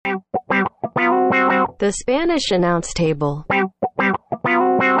The Spanish Announce Table.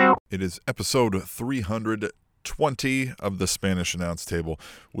 It is episode 320 of the Spanish Announce Table.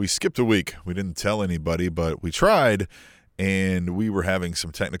 We skipped a week. We didn't tell anybody, but we tried, and we were having some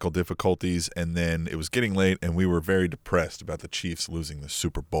technical difficulties, and then it was getting late, and we were very depressed about the Chiefs losing the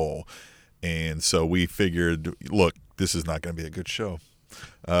Super Bowl. And so we figured, look, this is not going to be a good show.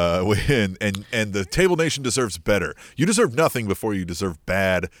 And the Table Nation deserves better. You deserve nothing before you deserve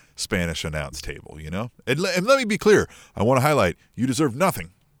bad Spanish Announce Table, you know? And let me be clear. I want to highlight, you deserve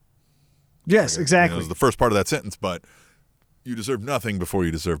nothing. Yes, exactly. It was the first part of that sentence, but you deserve nothing before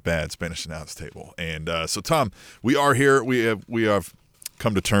you deserve bad Spanish Announce Table. And so, Tom, we are here. We have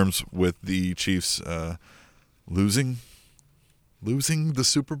come to terms with the Chiefs losing the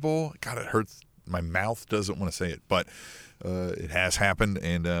Super Bowl. God, it hurts. My mouth doesn't want to say it, but it has happened.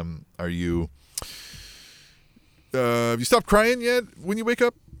 And have you stopped crying yet when you wake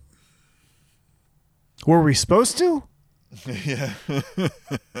up? Were we supposed to? Yeah.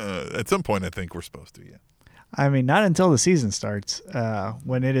 At some point, I think we're supposed to, yeah. I mean, not until the season starts,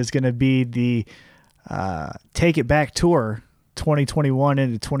 when it is going to be the Take It Back Tour 2021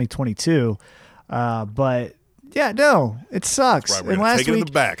 into 2022. But, yeah, no, it sucks. That's right. We're going to take it in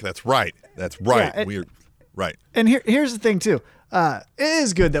the back. That's right. That's right. Yeah, We're right. And here's the thing, too. It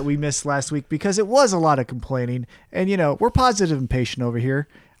is good that we missed last week because it was a lot of complaining. And, you know, we're positive and patient over here.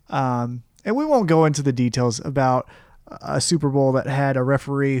 And we won't go into the details about a Super Bowl that had a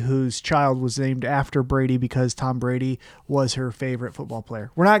referee whose child was named after Brady because Tom Brady was her favorite football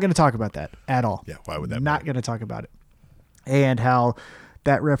player. We're not going to talk about that at all. Yeah, why would that Not going to talk about it. And how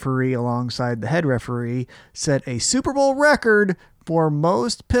that referee alongside the head referee set a Super Bowl record for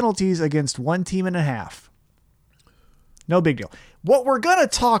most penalties against one team and a half. No big deal. What we're going to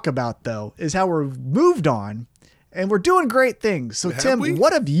talk about, though, is how we're moved on and we're doing great things. So, Tim,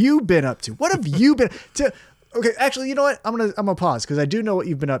 what have you been up to? What have you been to? Okay, actually, you know what? I'm gonna pause because I do know what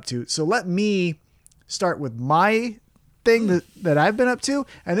you've been up to. So let me start with my thing that I've been up to,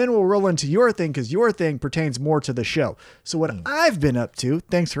 and then we'll roll into your thing because your thing pertains more to the show. So what I've been up to,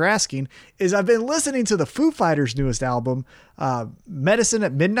 thanks for asking, is I've been listening to the Foo Fighters' newest album, Medicine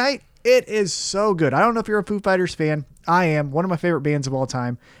at Midnight. It is so good. I don't know if you're a Foo Fighters fan. I am. One of my favorite bands of all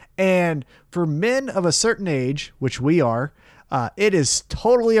time. And for men of a certain age, which we are, it is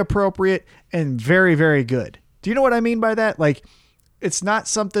totally appropriate and very, very good. Do you know what I mean by that? Like, it's not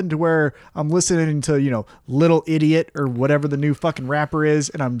something to where I'm listening to, you know, Little Idiot or whatever the new fucking rapper is,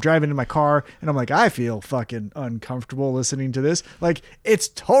 and I'm driving in my car and I'm like, I feel fucking uncomfortable listening to this. Like, it's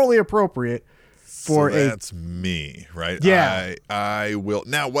totally appropriate for that's me, right? Yeah. I will.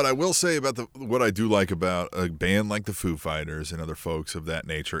 Now, what I will say about what I do like about a band like the Foo Fighters and other folks of that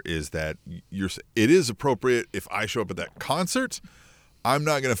nature is that it is appropriate if I show up at that concert. I'm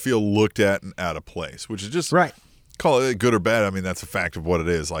not going to feel looked at and out of place, which is just right. Call it good or bad. I mean, that's a fact of what it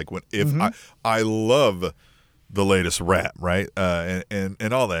is. Like I love the latest rap, right?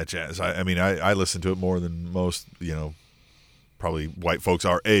 And all that jazz. I mean, I listen to it more than most, you know, probably white folks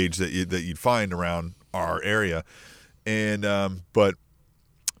our age that you'd find around our area. And, but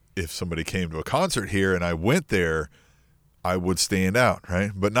if somebody came to a concert here and I went there, I would stand out, right?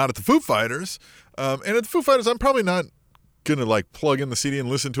 But not at the Foo Fighters. And at the Foo Fighters, I'm probably not gonna like plug in the CD and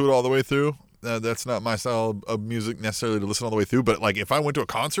listen to it all the way through. That's not my style of music necessarily to listen all the way through. But like if I went to a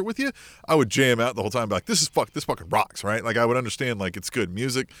concert with you, I would jam out the whole time. Be like, this fucking rocks, right? Like I would understand like it's good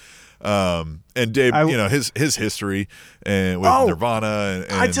music. And Dave, you know his history and with Nirvana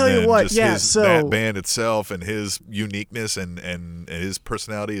and I tell you what, just yeah, his so band itself and his uniqueness and his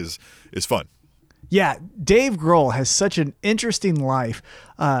personality is fun. Yeah, Dave Grohl has such an interesting life.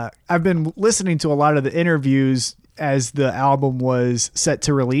 I've been listening to a lot of the interviews as the album was set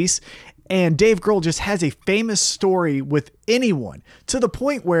to release. And Dave Grohl just has a famous story with anyone to the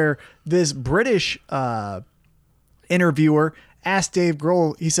point where this British interviewer asked Dave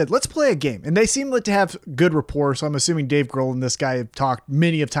Grohl, he said, let's play a game. And they seem like to have good rapport. So I'm assuming Dave Grohl and this guy have talked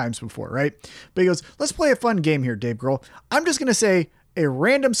many of times before, right? But he goes, let's play a fun game here, Dave Grohl. I'm just going to say a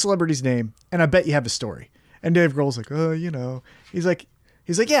random celebrity's name and I bet you have a story. And Dave Grohl's like, you know, he's like,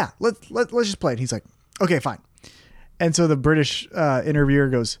 yeah, let's just play it. He's like, okay, fine. And so the British interviewer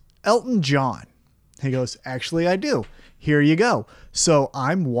goes, Elton John. He goes, actually, I do. Here you go. So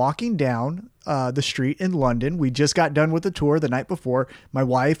I'm walking down the street in London. We just got done with the tour the night before. My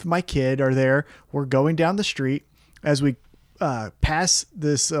wife, my kid are there. We're going down the street. As we pass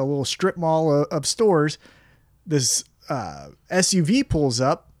this little strip mall of stores, this SUV pulls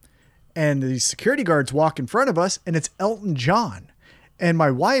up and the security guards walk in front of us and it's Elton John. And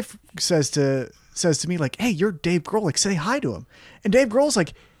my wife says to me like, hey, you're Dave Grohl. Like, say hi to him. And Dave Grohl's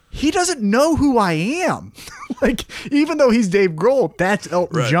like, he doesn't know who I am. Like, even though he's Dave Grohl, that's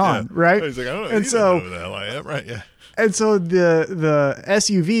Elton John, right? He's like, I don't know. And He so doesn't know who the hell I am, right? Yeah. And so the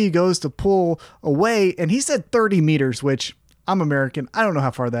SUV goes to pull away, and he said 30 meters, which I'm American. I don't know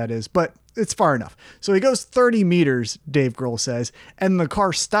how far that is, but it's far enough. So he goes 30 meters, Dave Grohl says, and the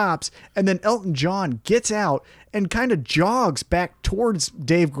car stops, and then Elton John gets out and kind of jogs back towards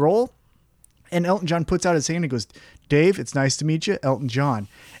Dave Grohl, and Elton John puts out his hand and goes, Dave, it's nice to meet you, Elton John.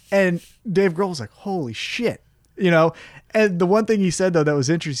 And Dave Grohl's like, holy shit, And the one thing he said, though, that was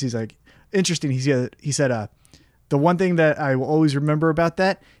interesting, he said, the one thing that I will always remember about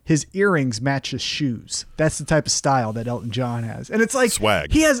that, his earrings match his shoes. That's the type of style that Elton John has. And it's like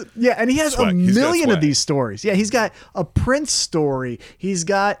swag. He has swag. a million of these stories. Yeah, he's got a Prince story. He's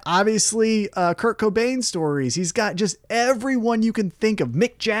got obviously Kurt Cobain stories. He's got just everyone you can think of.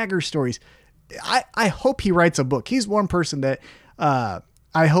 Mick Jagger stories. I hope he writes a book. He's one person that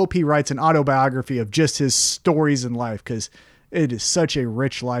I hope he writes an autobiography of just his stories in life, because it is such a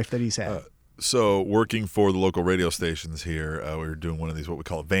rich life that he's had. So working for the local radio stations here, we were doing one of these, what we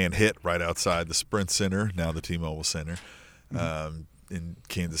call a van hit, right outside the Sprint Center, now the T-Mobile Center, in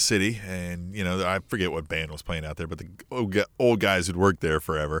Kansas City. And, I forget what band was playing out there, but the old guys who'd worked there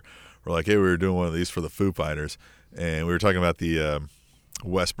forever were like, hey, we were doing one of these for the Foo Fighters. And we were talking about the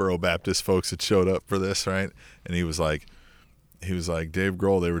Westboro Baptist folks that showed up for this, right? And he was like, Dave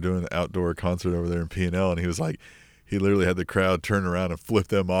Grohl, they were doing an outdoor concert over there in P&L, and he was like, he literally had the crowd turn around and flip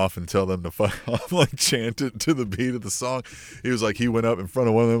them off and tell them to fuck off, like chant it to the beat of the song. He was like, he went up in front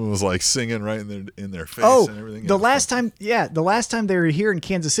of one of them and was like singing right in their face and everything. The last time they were here in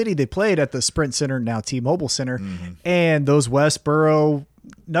Kansas City, they played at the Sprint Center, now T-Mobile Center, and those Westboro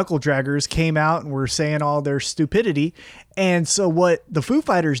knuckle draggers came out and were saying all their stupidity. And so what the Foo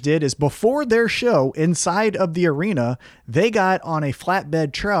Fighters did is, before their show inside of the arena, they got on a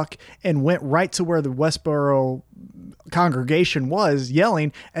flatbed truck and went right to where the Westboro congregation was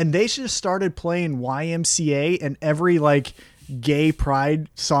yelling, and they just started playing YMCA and every gay pride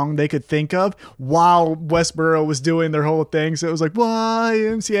song they could think of while Westboro was doing their whole thing. So it was like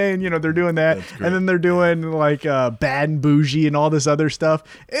YMCA, and they're doing that, and then they're doing Bad and Bougie and all this other stuff.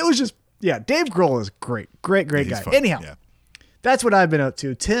 It was just, Dave Grohl is great guy. Fun. Anyhow, that's what I've been up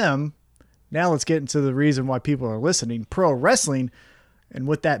to. Tim, now let's get into the reason why people are listening, pro wrestling. And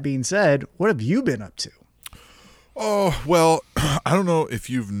with that being said, what have you been up to? Oh, well, I don't know if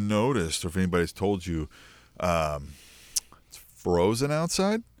you've noticed or if anybody's told you, it's frozen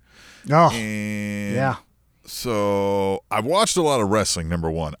outside. Oh, and yeah. So I've watched a lot of wrestling.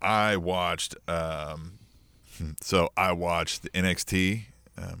 Number one, I watched the NXT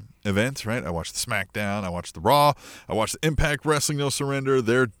events, right? I watched the SmackDown. I watched the Raw. I watched the Impact Wrestling No Surrender,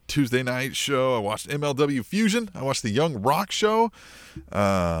 their Tuesday night show. I watched MLW Fusion. I watched the Young Rock show.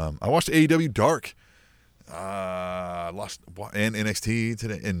 I watched AEW Dark. Lost and NXT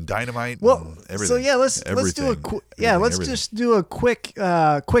today and Dynamite. Well, and everything. So let's just do a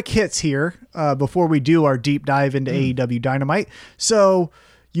quick hits here before we do our deep dive into AEW Dynamite. So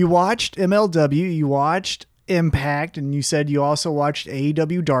you watched MLW, you watched Impact, and you said you also watched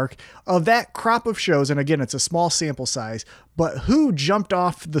AEW Dark. Of that crop of shows, and again, it's a small sample size, but who jumped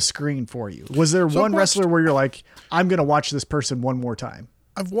off the screen for you? Was there one wrestler where you're like, I'm going to watch this person one more time?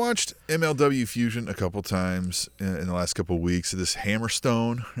 I've watched MLW Fusion a couple times in the last couple of weeks. This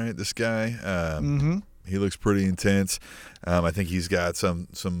Hammerstone, right? This guy, he looks pretty intense. I think he's got some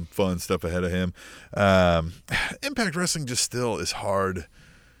fun stuff ahead of him. Impact Wrestling just still is hard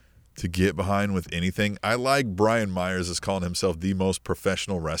to get behind with anything. I like Brian Myers is calling himself the most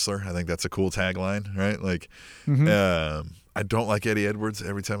professional wrestler. I think that's a cool tagline, right? Like, I don't like Eddie Edwards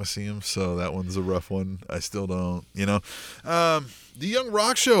every time I see him, so that one's a rough one. I still don't, The Young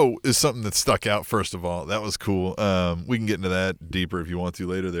Rock show is something that stuck out, first of all. That was cool. We can get into that deeper if you want to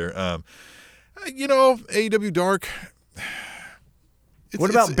later there. AEW Dark. What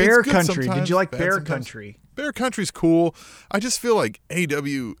about Bear Country? Did you like Bear Country? Bear Country's cool. I just feel like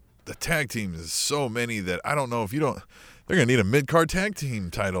AEW, the tag teams, is so many that I don't know if you don't. They're going to need a mid-card tag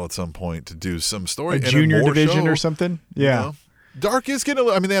team title at some point to do some story. A junior division or something? Yeah. Dark is going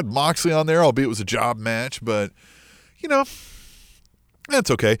to, they had Moxley on there, albeit it was a job match, but,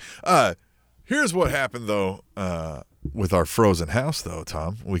 that's okay. Here's what happened, though, with our frozen house, though,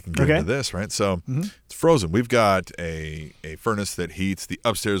 Tom. We can get into this, right? So it's frozen. We've got a furnace that heats the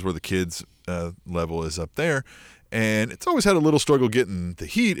upstairs where the kids' level is up there. And it's always had a little struggle getting the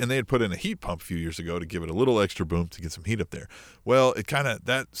heat, and they had put in a heat pump a few years ago to give it a little extra boom to get some heat up there. Well,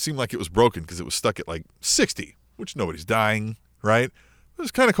 that seemed like it was broken because it was stuck at 60, which nobody's dying, right? It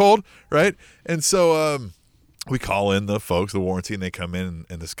was kind of cold, right? And so we call in the folks, the warranty, and they come in,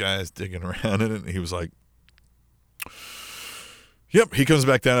 and this guy is digging around in it, and he was like, yep. He comes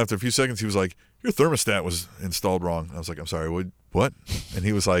back down after a few seconds. He was like, your thermostat was installed wrong. I was like, I'm sorry, what? And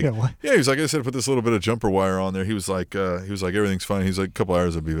he was like, he was like, I said, put this little bit of jumper wire on there. He was like, everything's fine. He's like, a couple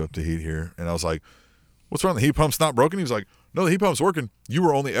hours will be up to heat here. And I was like, what's wrong? The heat pump's not broken? He was like, no, the heat pump's working. You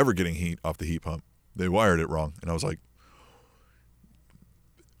were only ever getting heat off the heat pump. They wired it wrong. And I was like,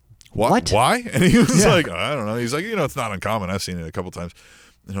 what? Why? And he was like, I don't know. He's like, it's not uncommon. I've seen it a couple times.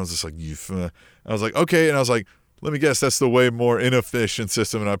 And I was just like, I was like, okay. And I was like, let me guess, that's the way more inefficient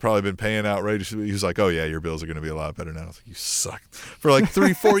system, and I've probably been paying outrageously. He was like, oh, yeah, your bills are going to be a lot better now. I was like, you suck. For like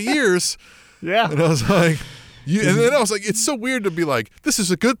 3-4 years. Yeah. And I was like, and then I was like, it's so weird to be like, this is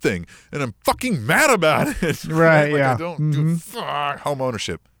a good thing, and I'm fucking mad about it. Right, like, I don't do home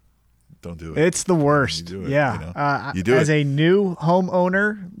ownership. Don't do it. It's the worst. You do it, yeah. You do as it. a new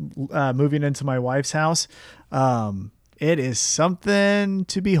homeowner moving into my wife's house, it is something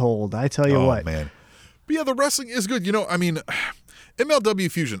to behold. I tell you what. Man. But yeah, the wrestling is good.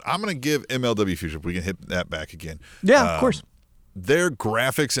 MLW Fusion. I'm going to give MLW Fusion, if we can hit that back again. Yeah, of course. Their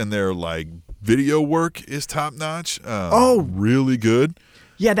graphics and their video work is top notch. Really good.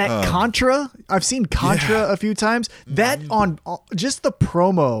 Yeah, that Contra. I've seen Contra a few times. That on just the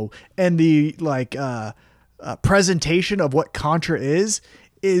promo and the presentation of what Contra is,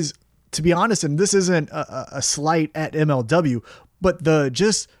 to be honest, and this isn't a slight at MLW, but the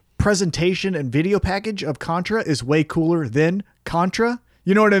just presentation and video package of Contra is way cooler than Contra.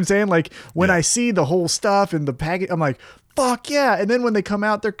 You know what I'm saying? Like when I see the whole stuff and the package, I'm like, fuck yeah. And then when they come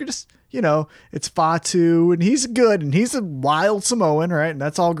out, they're just, it's Fatu and he's good and he's a wild Samoan, right? And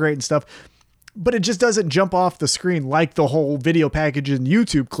that's all great and stuff. But it just doesn't jump off the screen like the whole video package and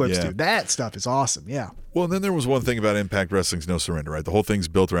YouTube clips do. That stuff is awesome. Yeah. Well, and then there was one thing about Impact Wrestling's No Surrender, right? The whole thing's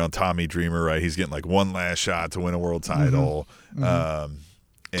built around Tommy Dreamer, right? He's getting one last shot to win a world title.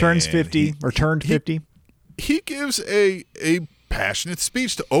 Turns 50 or turned 50. He gives a passionate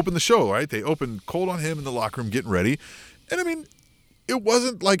speech to open the show, right? They opened cold on him in the locker room getting ready. And I mean, it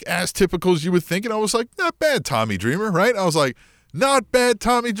wasn't as typical as you would think. And I was like, not bad, Tommy Dreamer, right? I was like, not bad,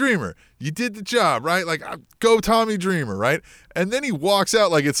 Tommy Dreamer. You did the job, right? Go Tommy Dreamer, right? And then he walks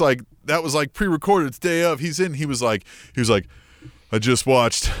out that was pre-recorded. It's day of. He's in. He was like, I just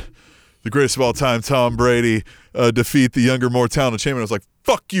watched the greatest of all time, Tom Brady, defeat the younger, more talented champion. I was like,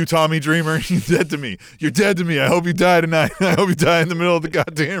 fuck you, Tommy Dreamer. You're dead to me. You're dead to me. I hope you die tonight. I hope you die in the middle of the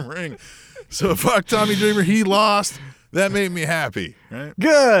goddamn ring. So fuck Tommy Dreamer. He lost. That made me happy, right?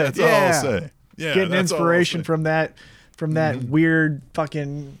 Good. That's all I'll say. Yeah, getting inspiration from that weird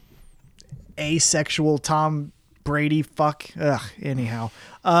fucking asexual Tom Brady fuck. Anyhow.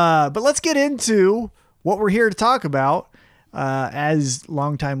 But let's get into what we're here to talk about. As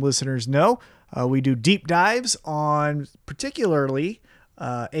longtime listeners know, we do deep dives on particularly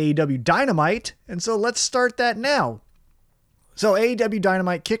AEW Dynamite. And so let's start that now. So AEW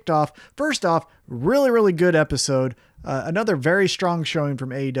Dynamite kicked off. First off, really, really good episode. Another very strong showing from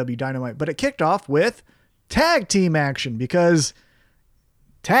AEW Dynamite. But it kicked off with tag team action because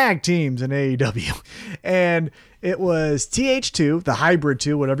tag teams in AEW. And it was TH2, the Hybrid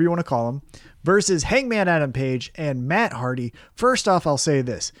 2, whatever you want to call them, versus Hangman Adam Page and Matt Hardy. First off, I'll say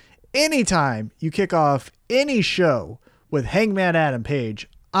this. Anytime you kick off any show with Hangman Adam Page,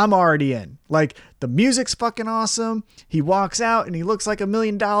 I'm already in. The music's fucking awesome. He walks out and he looks like $1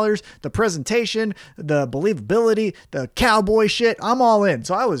 million. The presentation, the believability, the cowboy shit, I'm all in.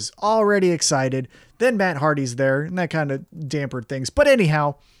 So I was already excited. Then Matt Hardy's there and that kind of dampened things. But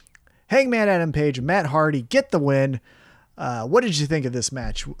anyhow, Hangman Adam Page and Matt Hardy get the win. What did you think of this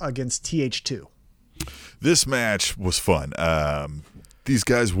match against TH2? This match was fun. These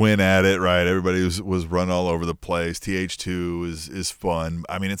guys win at it, right? Everybody was run all over the place. TH2 is fun.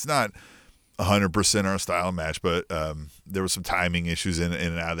 I mean, it's not 100% our style match, but there were some timing issues in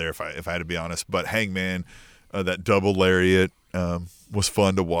and out of there, if I had to be honest. But Hangman, that double lariat was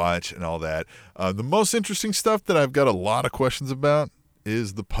fun to watch and all that. The most interesting stuff that I've got a lot of questions about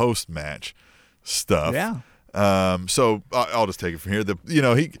is the post-match stuff. Yeah. So I'll just take it from here.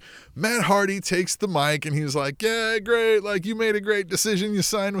 Matt Hardy takes the mic and he's like, yeah, great. You made a great decision. You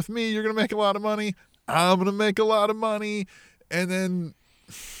signed with me. You're going to make a lot of money. I'm going to make a lot of money. And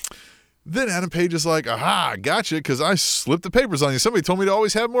then Adam Page is like, aha, gotcha. Cause I slipped the papers on you. Somebody told me to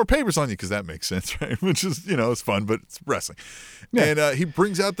always have more papers on you. Cause that makes sense, right? Which is, it's fun, but it's wrestling. Yeah. And, he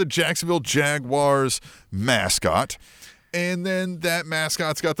brings out the Jacksonville Jaguars mascot. And then that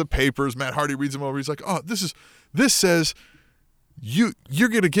mascot's got the papers. Matt Hardy reads them over. He's like, oh, this says you're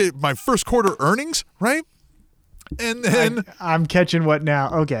going to get my first quarter earnings, right? And then I'm catching what now?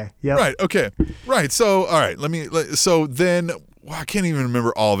 Okay. Yep. Right. Okay. Right. So, all right. So then, I can't even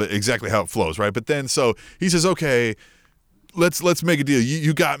remember all of it exactly how it flows. Right. But then, so he says, okay, let's make a deal.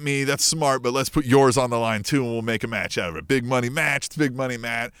 You got me. That's smart. But let's put yours on the line too, and we'll make a match out of it. Big money match. It's big money,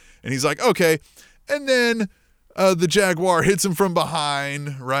 Matt. And he's like, okay. And then the Jaguar hits him from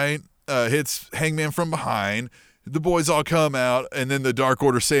behind. Right. Hits Hangman from behind. The boys all come out, and then the Dark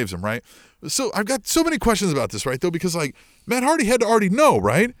Order saves him. Right. So I've got so many questions about this, right, though, because, like, Matt Hardy had to already know,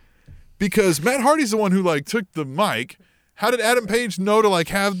 right? Because Matt Hardy's the one who, like, took the mic. How did Adam Page know to, like,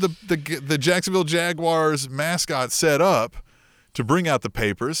 have the Jacksonville Jaguars mascot set up to bring out the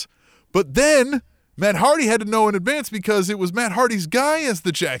papers? But then Matt Hardy had to know in advance because it was Matt Hardy's guy as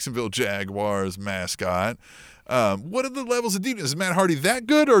the Jacksonville Jaguars mascot. What are the levels of deepness? Is Matt Hardy that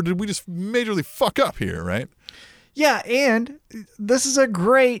good, or did we just majorly fuck up here, right? Yeah, and this is a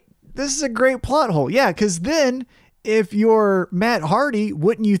great plot hole. Yeah, because then if you're Matt Hardy,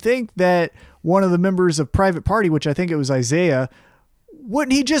 wouldn't you think that one of the members of Private Party, which I think it was Isaiah,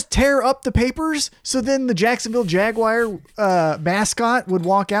 wouldn't he just tear up the papers? So then the Jacksonville Jaguar mascot would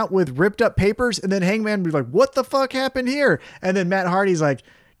walk out with ripped up papers, and then Hangman would be like, what the fuck happened here? And then Matt Hardy's like,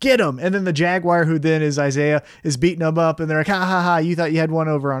 get him. And then the Jaguar, who then is Isaiah, is beating him up, and they're like, ha ha ha, you thought you had one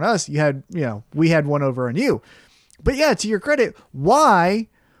over on us. We had one over on you. But yeah, to your credit, why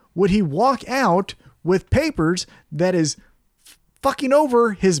would he walk out with papers that is fucking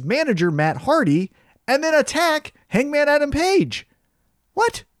over his manager, Matt Hardy, and then attack Hangman Adam Page?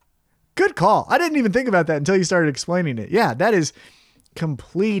 What? Good call. I didn't even think about that until you started explaining it. Yeah, that is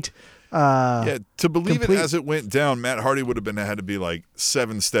complete. To believe it as it went down, Matt Hardy would have had to be like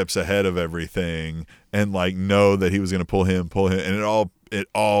 7 steps ahead of everything and like know that he was going to pull him, and it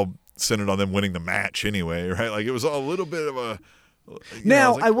all centered on them winning the match anyway, right? Like it was a little bit of a.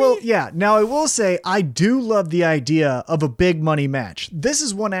 Now I will say I do love the idea of a big money match. This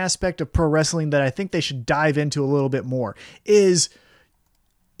is one aspect of pro wrestling that I think they should dive into a little bit more is,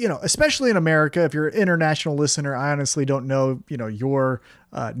 especially in America, if you're an international listener, I honestly don't know, your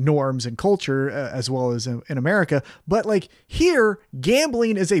norms and culture as well as in America, but like here,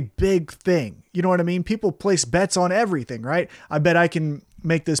 gambling is a big thing. You know what I mean? People place bets on everything, right? I bet I can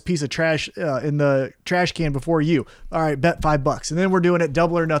make this piece of trash in the trash can before you. All right, bet $5. And then we're doing it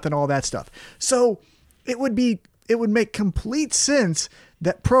double or nothing, all that stuff. So it would make complete sense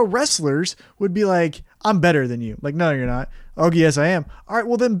that pro wrestlers would be like, I'm better than you. Like, no, you're not. Oh, yes, I am. All right,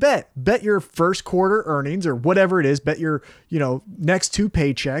 well then bet your first quarter earnings or whatever it is. Bet your, next 2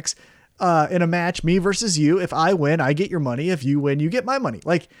 paychecks in a match, me versus you. If I win, I get your money. If you win, you get my money.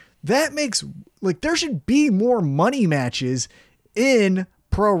 Like that makes like, there should be more money matches in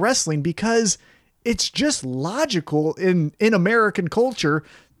pro wrestling because it's just logical in American culture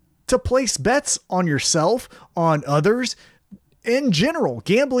to place bets on yourself, on others. In general,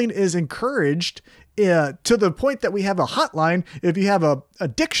 gambling is encouraged to the point that we have a hotline if you have a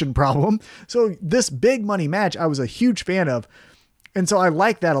addiction problem. So this big money match, I was a huge fan of. And so I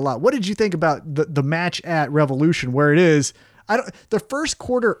like that a lot. What did you think about the match at Revolution where it is? The first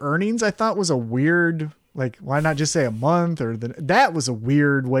quarter earnings I thought was a weird, like, why not just say a month that was a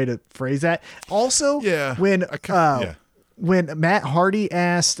weird way to phrase that. Also, when Matt Hardy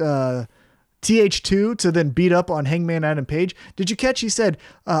asked TH2 to then beat up on Hangman Adam Page, did you catch? He said,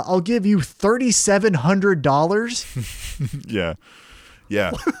 I'll give you $3,700. Yeah.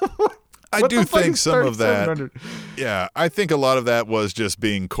 Yeah. I do think some of that. Yeah. I think a lot of that was just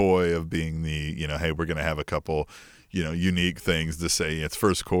being coy of being the, hey, we're going to have a couple, unique things to say. It's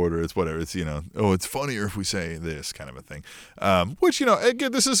first quarter. It's whatever. It's, it's funnier if we say this kind of a thing. Which,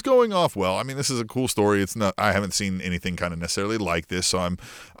 again, this is going off well. I mean, this is a cool story. It's not, I haven't seen anything kind of necessarily like this. So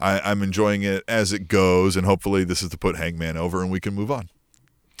I'm enjoying it as it goes. And hopefully this is to put Hangman over and we can move on.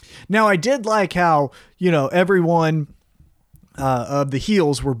 Now, I did like how, everyone of the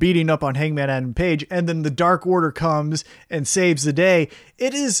heels were beating up on Hangman Adam Page, and then the Dark Order comes and saves the day.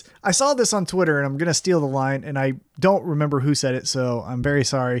 I saw this on Twitter, and I'm going to steal the line, and I don't remember who said it, so I'm very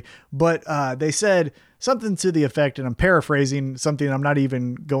sorry, but they said something to the effect, and I'm paraphrasing something I'm not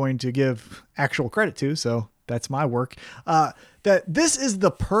even going to give actual credit to, so that's my work, that this is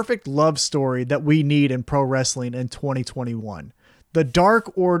the perfect love story that we need in pro wrestling in 2021. The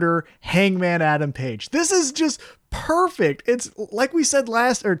Dark Order, Hangman Adam Page. This is just perfect. It's like we said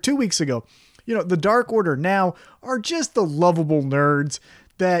 2 weeks ago, the Dark Order now are just the lovable nerds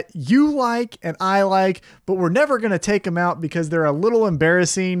that you like and I like, but we're never going to take them out because they're a little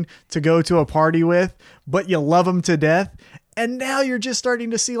embarrassing to go to a party with, but you love them to death. And now you're just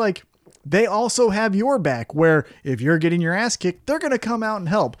starting to see like, they also have your back where if you're getting your ass kicked, they're going to come out and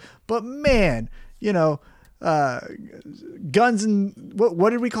help. But man, Guns and what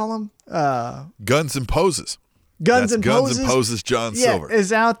did we call him? Guns and Poses. Guns That's and Guns Poses. and Poses John Silver.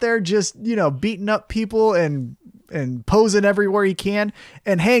 Is out there just, beating up people and posing everywhere he can.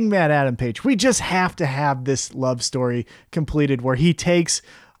 And Hangman Adam Page. We just have to have this love story completed where he takes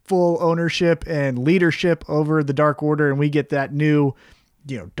full ownership and leadership over the Dark Order, and we get that new,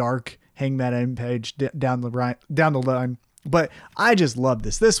 dark Hangman Adam Page down the line. But I just love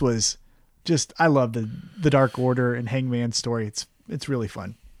this. This was just, I love the Dark Order and Hangman story. It's really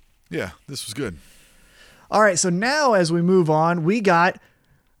fun. Yeah, this was good. All right, so now as we move on, we got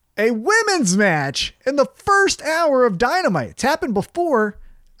a women's match in the first hour of Dynamite. It's happened before.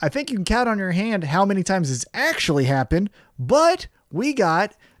 I think you can count on your hand how many times it's actually happened, but we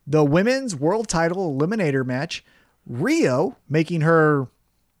got the women's world title eliminator match. Rio making her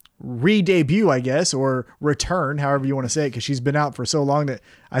re-debut, I guess, or return, however you want to say it, because she's been out for so long that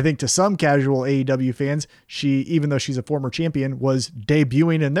I think to some casual AEW fans, she, even though she's a former champion, was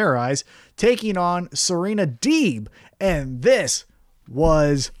debuting in their eyes, taking on Serena Deeb. And this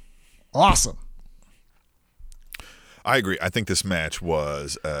was awesome. I agree. I think this match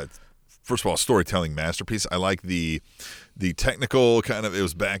was, first of all, a storytelling masterpiece. I like the technical kind of, it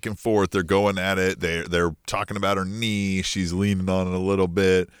was back and forth. They're going at it. They're talking about her knee. She's leaning on it a little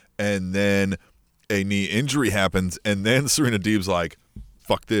bit. And then a knee injury happens. And then Serena Deeb's like,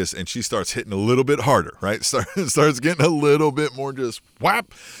 fuck this. And she starts hitting a little bit harder, right? Starts getting a little bit more just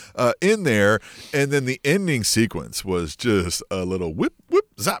whap in there. And then the ending sequence was just a little whip, whip,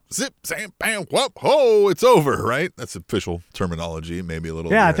 zap, zip, zam, bam, whoop, ho, it's over, right? That's official terminology. Maybe a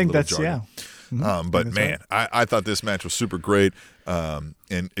little. Yeah, I think that's, jargon. yeah. But man, right. I thought this match was super great. And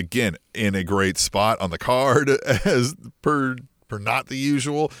again, in a great spot on the card as per not the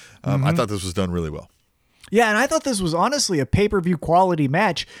usual. I thought this was done really well. Yeah, and I thought this was honestly a pay-per-view quality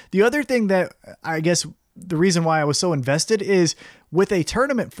match. The other thing that I guess the reason why I was so invested is with a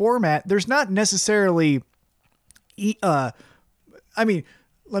tournament format, there's not necessarily let me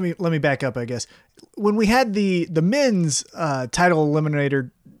back up, I guess. When we had the men's title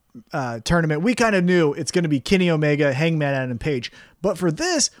eliminator tournament, we kind of knew it's going to be Kenny Omega, Hangman Adam Page. But for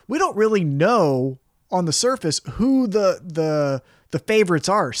this, we don't really know on the surface who the favorites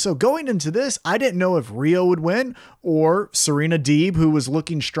are. So going into this, I didn't know if Rio would win or Serena Deeb, who was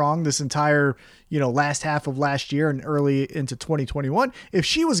looking strong this entire, last half of last year and early into 2021, if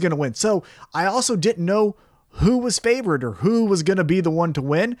she was going to win. So I also didn't know who was favored or who was going to be the one to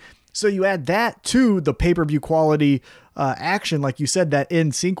win. So you add that to the pay-per-view quality action, like you said, that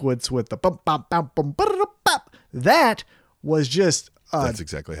end sequence with the bump, bump, bump, bump, bump. That was just that's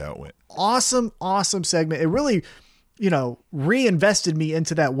exactly how it went. Awesome segment. It really, reinvested me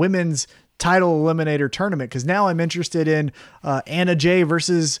into that women's title eliminator tournament, because now I'm interested in Anna Jay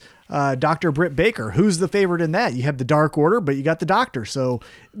versus Dr. Britt Baker. Who's the favorite in that? You have the Dark Order, but you got the Doctor. So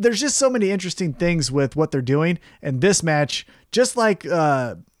there's just so many interesting things with what they're doing. And this match, just like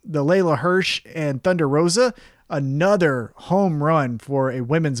the Layla Hirsch and Thunder Rosa, another home run for a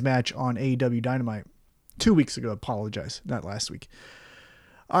women's match on AEW Dynamite 2 weeks ago. Apologize, not last week.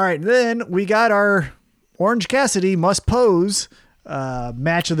 All right, then we got our Orange Cassidy must pose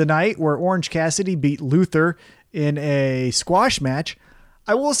match of the night, where Orange Cassidy beat Luther in a squash match.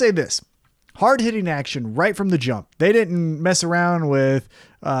 I will say this, hard-hitting action right from the jump. They didn't mess around with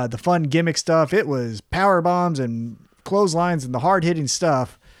the fun gimmick stuff. It was power bombs and clotheslines and the hard-hitting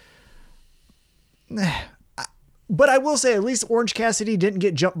stuff. But I will say at least Orange Cassidy didn't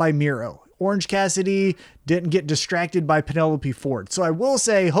get jumped by Miro. Orange Cassidy didn't get distracted by Penelope Ford. So I will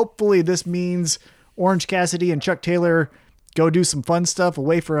say, hopefully this means Orange Cassidy and Chuck Taylor go do some fun stuff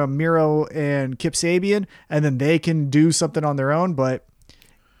away from Miro and Kip Sabian, and then they can do something on their own, but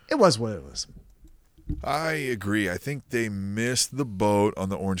it was what it was. I agree. I think they missed the boat on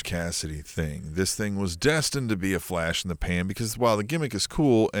the Orange Cassidy thing. This thing was destined to be a flash in the pan because while the gimmick is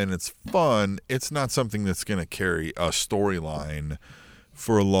cool and it's fun, it's not something that's going to carry a storyline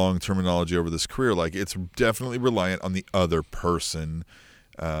for a long terminology over this career. Like, it's definitely reliant on the other person.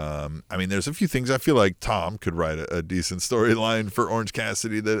 There's a few things I feel like Tom could write a decent storyline for Orange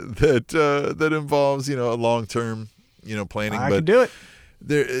Cassidy that involves, a long-term, planning. I could do it.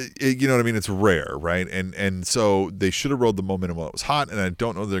 There, it's rare, right? And so they should have rode the momentum while it was hot, and I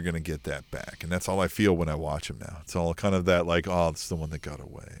don't know they're going to get that back. And that's all I feel when I watch him now. It's all kind of that, like, oh, it's the one that got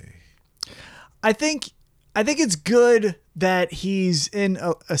away. I think it's good that he's in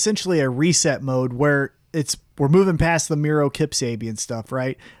essentially a reset mode where we're moving past the Miro Kip Sabian stuff,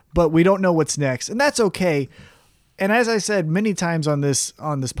 right? But we don't know what's next, and that's okay. And as I said many times on this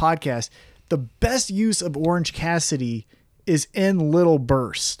podcast, the best use of Orange Cassidy is in little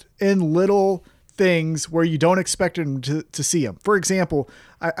bursts, in little things where you don't expect them to see them. For example,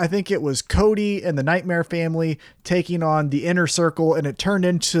 I think it was Cody and the Nightmare Family taking on the Inner Circle, and it turned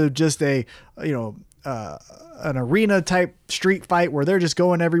into just an arena type street fight where they're just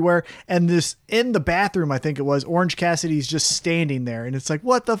going everywhere. And this in the bathroom, I think it was, Orange Cassidy's just standing there, and it's like,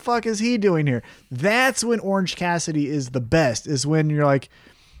 what the fuck is he doing here? That's when Orange Cassidy is the best, is when you're like,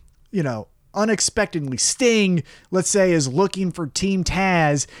 unexpectedly Sting, let's say, is looking for Team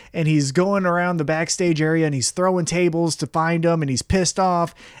Taz, and he's going around the backstage area and he's throwing tables to find them, and he's pissed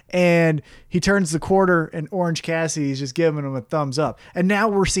off, and he turns the quarter and Orange Cassidy is just giving him a thumbs up. And now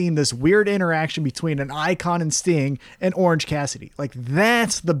we're seeing this weird interaction between an Icon and Sting and Orange Cassidy. Like,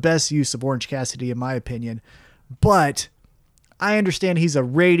 that's the best use of Orange Cassidy in my opinion. But I understand he's a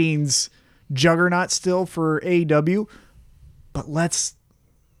ratings juggernaut still for AEW, but less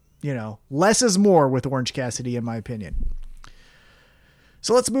is more with Orange Cassidy, in my opinion.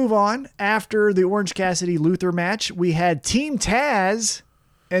 So let's move on. After the Orange Cassidy Luther match, we had Team Taz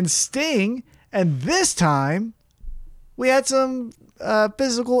and Sting, and this time we had some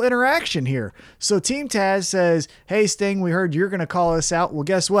physical interaction here. So Team Taz says, hey, Sting, we heard you're going to call us out. Well,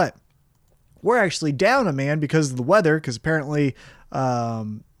 guess what? We're actually down a man because of the weather, because apparently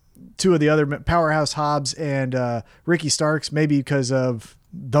two of the other Powerhouse Hobbs and Ricky Starks, maybe because of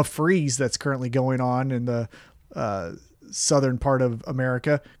the freeze that's currently going on in the southern part of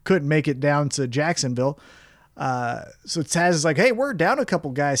America, couldn't make it down to Jacksonville. So Taz is like, hey, we're down a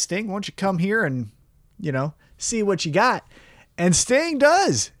couple guys, Sting. Why don't you come here and, see what you got? And Sting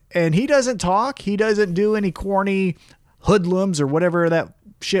does. And he doesn't talk. He doesn't do any corny hoodlums or whatever that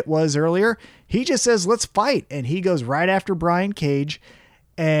shit was earlier. He just says, let's fight. And he goes right after Brian Cage.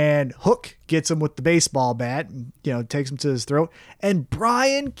 And Hook gets him with the baseball bat, and, takes him to his throat. And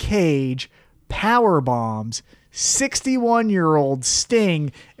Brian Cage power bombs 61-year-old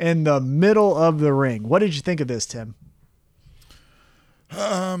Sting in the middle of the ring. What did you think of this, Tim?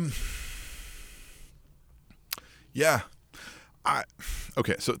 Yeah.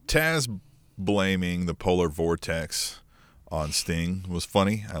 Okay, so Taz blaming the polar vortex on Sting was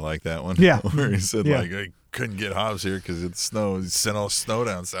funny. I like that one. Yeah. Where he said, I couldn't get Hobbs here because it's snow. He sent all snow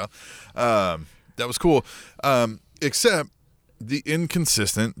down south. That was cool. Except the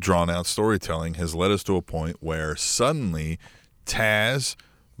inconsistent, drawn-out storytelling has led us to a point where suddenly Taz,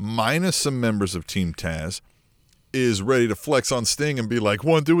 minus some members of Team Taz, is ready to flex on Sting and be like,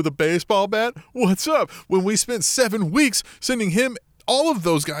 one dude with a baseball bat? What's up? When we spent 7 weeks sending him, all of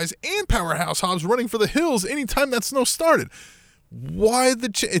those guys, and Powerhouse Hobbs running for the hills anytime that snow started. Why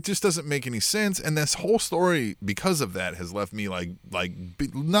it just doesn't make any sense, and this whole story, because of that, has left me like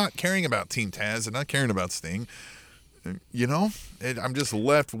not caring about Team Taz and not caring about Sting. I'm just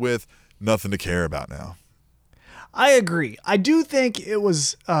left with nothing to care about now. I agree. I do think it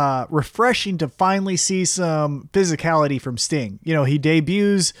was refreshing to finally see some physicality from Sting. He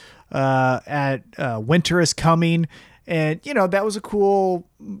debuts at Winter is Coming. And, that was a cool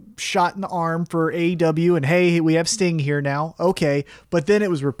shot in the arm for AEW. And, hey, we have Sting here now. Okay. But then it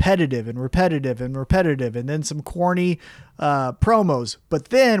was repetitive. And then some corny promos. But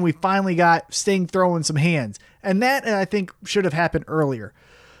then we finally got Sting throwing some hands. And that, I think, should have happened earlier.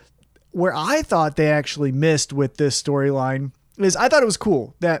 Where I thought they actually missed with this storyline is I thought it was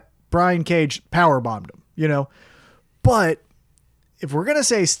cool that Brian Cage powerbombed him, But if we're going to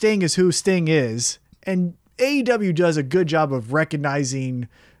say Sting is who Sting is, and AEW does a good job of recognizing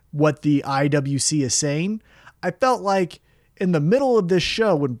what the IWC is saying, I felt like in the middle of this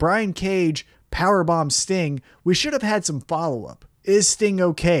show, when Brian Cage powerbombed Sting, we should have had some follow-up. Is Sting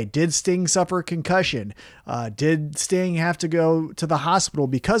okay? Did Sting suffer a concussion? Did Sting have to go to the hospital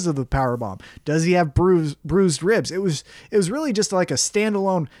because of the powerbomb? Does he have bruised ribs? It was really just like a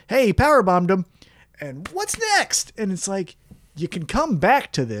standalone, hey, he powerbombed him, and what's next? And it's like, you can come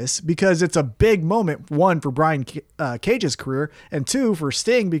back to this because it's a big moment, one, for Brian Cage's career, and two, for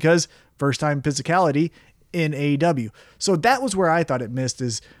Sting, because first-time physicality in AEW. So that was where I thought it missed,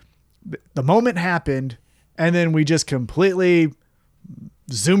 is the moment happened, and then we just completely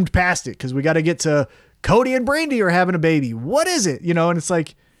zoomed past it because we got to get to Cody and Brandy are having a baby. What is it? And it's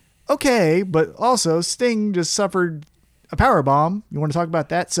like, okay, but also Sting just suffered a power bomb. You want to talk about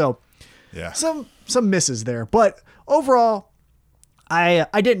that? So yeah, some misses there, but overall, I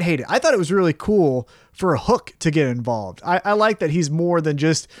didn't hate it. I thought it was really cool for a Hook to get involved. I like that he's more than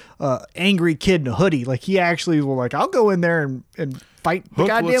just angry kid in a hoodie. Like, he actually will, like, I'll go in there and fight the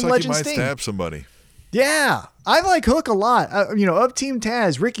goddamn Legend Sting. He might stab somebody. Yeah, I like Hook a lot. Of Team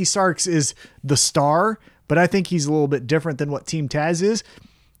Taz, Ricky Starks is the star, but I think he's a little bit different than what Team Taz is.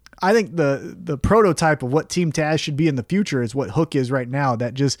 I think the prototype of what Team Taz should be in the future is what Hook is right now.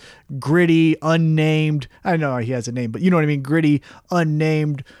 That just gritty, unnamed, I know he has a name, but you know what I mean? Gritty,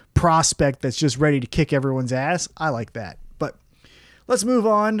 unnamed prospect that's just ready to kick everyone's ass. I like that. But let's move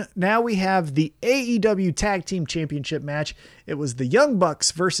on. Now we have the AEW Tag Team Championship match. It was the Young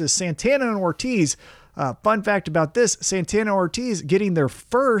Bucks versus Santana and Ortiz. Fun fact about this, Santana Ortiz getting their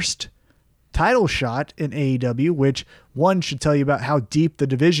first title shot in AEW, which one should tell you about how deep the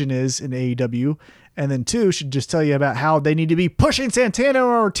division is in AEW, and then two should just tell you about how they need to be pushing Santana and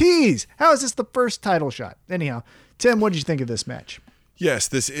Ortiz. How is this the first title shot? Anyhow, Tim, what did you think of this match? Yes,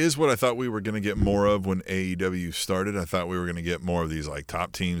 this is what I thought we were going to get more of when AEW started. I thought we were going to get more of these like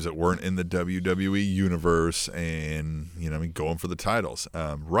top teams that weren't in the WWE universe and, going for the titles.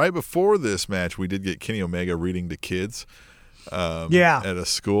 Right before this match, we did get Kenny Omega reading to kids at a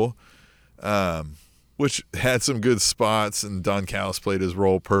school, which had some good spots, and Don Callis played his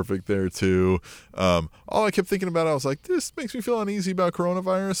role perfect there too. All I kept thinking about, I was like, this makes me feel uneasy about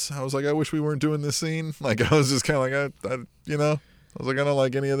coronavirus. I was like, I wish we weren't doing this scene. Like, I was just kind of like, I was like, I don't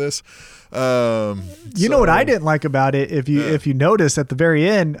like any of this. You know what I didn't like about it? If you notice at the very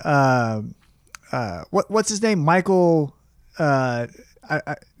end, what's his name? Michael,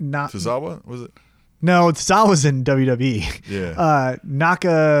 Tozawa, was it? No, Tozawa's in WWE. Yeah.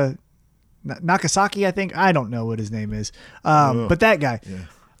 Nakasaki, I think. I don't know what his name is. But that guy. Yeah.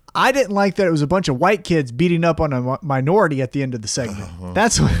 I didn't like that it was a bunch of white kids beating up on a minority at the end of the segment.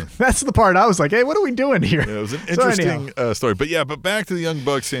 That's the part I was like, hey, what are we doing here? Yeah, it was an interesting story. But back to the Young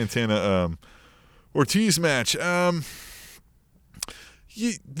Bucks Santana Ortiz match. The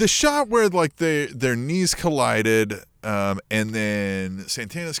shot where like their knees collided, and then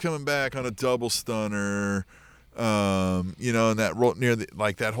Santana's coming back on a double stunner. And that near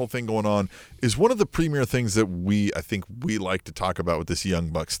that whole thing going on is one of the premier things that I think we like to talk about with this Young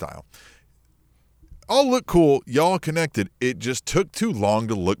Bucks style. All look cool, y'all connected. It just took too long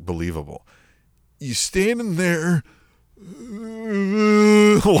to look believable. You standing there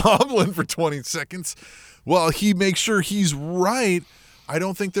wobbling for 20 seconds while he makes sure he's right. I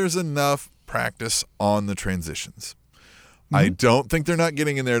don't think there's enough practice on the transitions. I don't think they're not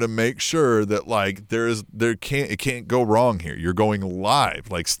getting in there to make sure that like it can't go wrong here. You're going live,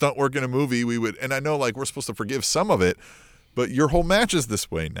 like stunt work in a movie. And I know like we're supposed to forgive some of it, but your whole match is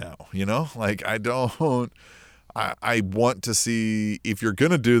this way now. Like I want to see if you're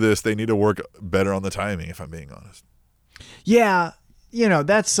gonna do this, they need to work better on the timing. If I'm being honest. Yeah,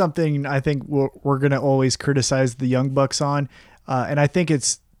 that's something I think we're gonna always criticize the Young Bucks on, and I think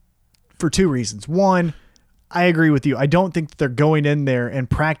it's for two reasons. One, I agree with you. I don't think that they're going in there and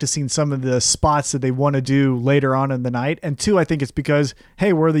practicing some of the spots that they want to do later on in the night. And two, I think it's because,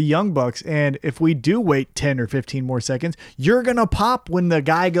 hey, we're the Young Bucks. And if we do wait 10 or 15 more seconds, you're going to pop when the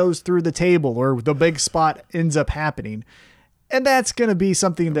guy goes through the table or the big spot ends up happening. And that's going to be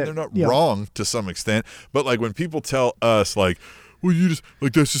something that they're not wrong to some extent. But like when people tell us like, well, you just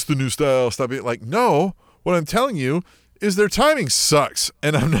like, that's just the new style. Stop it. Like, no, what I'm telling you is their timing sucks,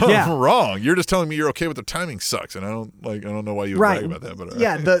 and I'm not wrong. You're just telling me you're okay with their timing sucks, and I don't know why you would brag about that.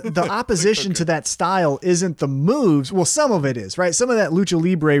 But the opposition to that style isn't the moves. Well, some of it is, right? Some of that lucha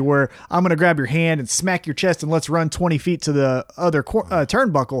libre where I'm going to grab your hand and smack your chest and let's run 20 feet to the other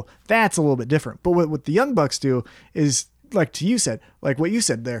turnbuckle. That's a little bit different. But what the Young Bucks do is like what you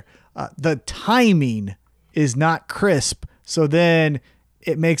said there. The timing is not crisp, so then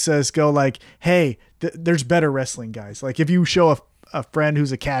it makes us go like, hey, there's better wrestling guys. Like if you show a friend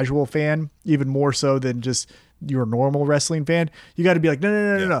who's a casual fan, even more so than just your normal wrestling fan, you got to be like,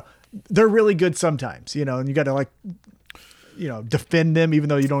 no. They're really good sometimes, and you got to like, defend them even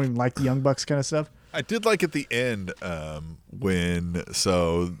though you don't even like the Young Bucks kind of stuff. I did like at the end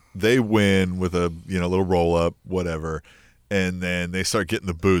so they win with a little roll up, whatever. And then they start getting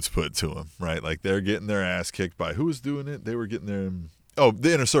the boots put to them, right? Like they're getting their ass kicked by who was doing it? They were getting their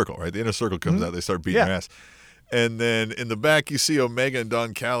the Inner Circle, right? The Inner Circle comes out. They start beating their ass. And then in the back, you see Omega and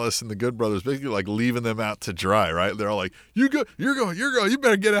Don Callis and the Good Brothers basically like leaving them out to dry, right? They're all like, you're going, you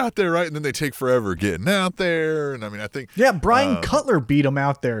better get out there, right? And then they take forever getting out there. And I mean, I think... Yeah, Brian Cutler beat them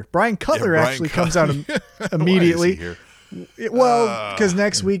out there. Brian Cutler actually comes out immediately. Why is he here? Well, because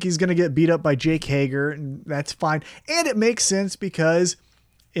next week he's going to get beat up by Jake Hager, and that's fine. And it makes sense because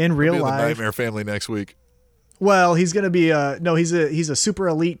in real life... the Nightmare Family next week. Well, he's going to be he's a super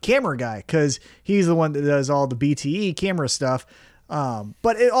elite camera guy because he's the one that does all the BTE camera stuff.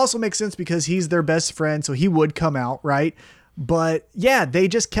 But it also makes sense because he's their best friend, so he would come out, right? But yeah, they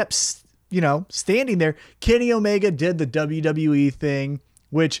just kept, standing there. Kenny Omega did the WWE thing,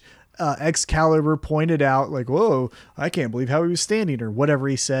 which Excalibur pointed out, like, whoa, I can't believe how he was standing, or whatever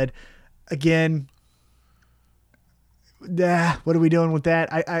he said. Again, what are we doing with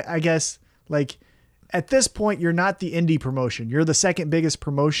that? I guess, like, at this point, you're not the indie promotion. You're the second biggest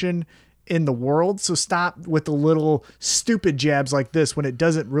promotion in the world. So stop with the little stupid jabs like this when it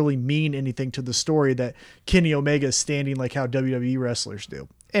doesn't really mean anything to the story that Kenny Omega is standing like how WWE wrestlers do.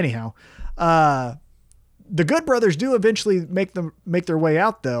 Anyhow, the Good Brothers do eventually make their way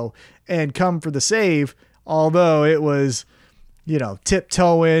out though and come for the save. Although it was,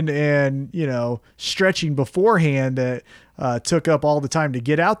 tiptoeing and, stretching beforehand that took up all the time to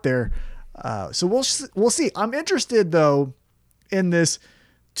get out there. So we'll see. I'm interested though in this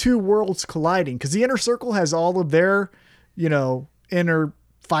two worlds colliding, because the Inner Circle has all of their, inner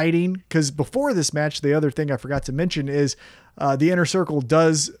fighting. Because before this match, the other thing I forgot to mention is the Inner Circle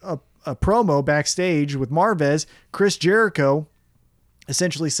does a promo backstage with Marvez. Chris Jericho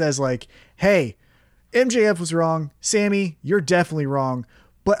essentially says like, hey, MJF was wrong. Sammy, you're definitely wrong.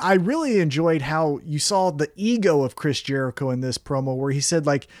 But I really enjoyed how you saw the ego of Chris Jericho in this promo, where he said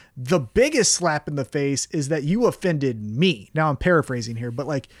like, the biggest slap in the face is that you offended me. Now I'm paraphrasing here, but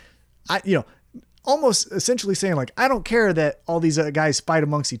like, almost essentially saying like, I don't care that all these guys fight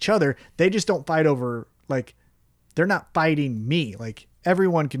amongst each other. They just don't fight over, like, they're not fighting me. Like,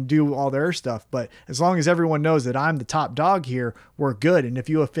 everyone can do all their stuff, but as long as everyone knows that I'm the top dog here, we're good. And if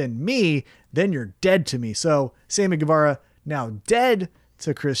you offend me, then you're dead to me. So Sammy Guevara now dead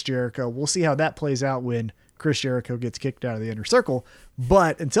to Chris Jericho. We'll see how that plays out when Chris Jericho gets kicked out of the Inner Circle.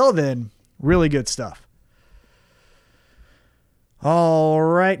 But until then, really good stuff. All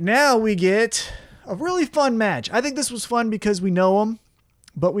right, now we get a really fun match. I think this was fun because we know them,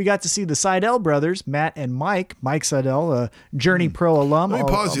 but we got to see the Sydal brothers, Matt and Mike. Mike Sydal, a Journey Pro alum. Let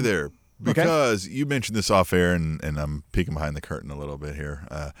me pause you there, because you mentioned this off air, and I'm peeking behind the curtain a little bit here.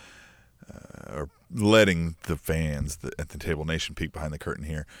 Or letting the fans at the Table Nation peek behind the curtain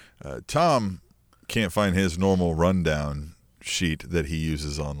here. Tom can't find his normal rundown sheet that he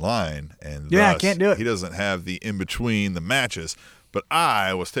uses online, and thus, can't do it. He doesn't have the in between the matches. But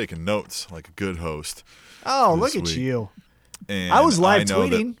I was taking notes like a good host. Oh, look at you! And I was live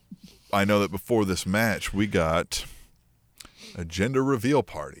tweeting. I know that before this match, we got a gender reveal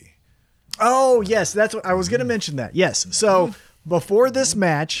party. Oh yes, that's what I was going to mention. That yes. So before this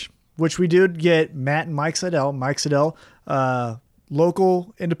match, which we did get Matt and Mike Sydal. Mike Sydal,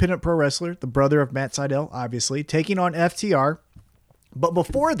 local independent pro wrestler, the brother of Matt Sydal, obviously, taking on FTR. But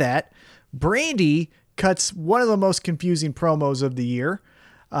before that, Brandy cuts one of the most confusing promos of the year,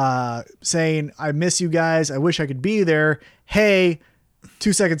 saying, I miss you guys. I wish I could be there. Hey,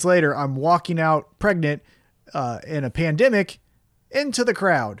 2 seconds later, I'm walking out pregnant in a pandemic into the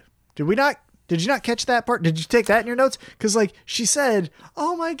crowd. Did you not catch that part? Did you take that in your notes? Because like she said,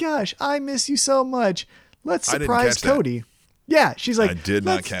 oh my gosh, I miss you so much. Let's surprise Cody. That. Yeah. She's like, I did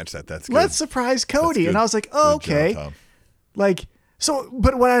not catch that. That's good. Let's surprise Cody. And I was like, oh, okay. Job, like, so,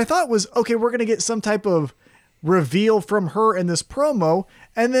 but what I thought was, okay, we're going to get some type of reveal from her in this promo.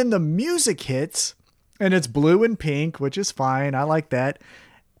 And then the music hits and it's blue and pink, which is fine. I like that.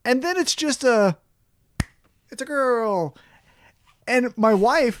 And then it's just it's a girl. And my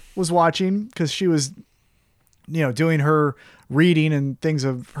wife was watching because she was, doing her reading and things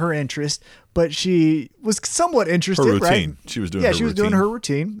of her interest, but she was somewhat interested, her routine. Right? She was doing her routine. Was doing her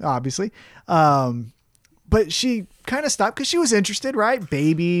routine, obviously. But she kind of stopped because she was interested, right?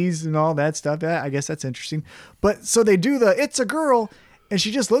 Babies and all that stuff. I guess that's interesting. But so they do it's a girl, and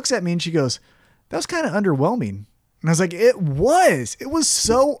she just looks at me and she goes, that was kind of underwhelming. And I was like, it was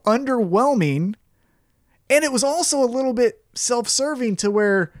so underwhelming. And it was also a little bit self-serving to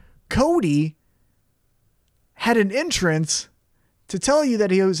where Cody had an entrance to tell you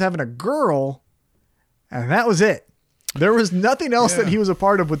that he was having a girl, and that was it. There was nothing else that he was a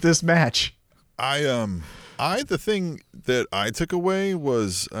part of with this match. The thing that I took away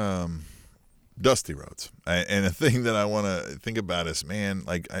was Dusty Rhodes. And the thing that I want to think about is, man,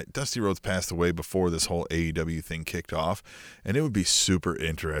 Dusty Rhodes passed away before this whole AEW thing kicked off. And it would be super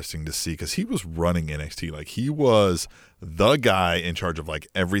interesting to see, because he was running NXT. Like, he was the guy in charge of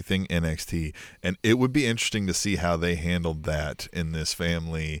everything NXT. And it would be interesting to see how they handled that in this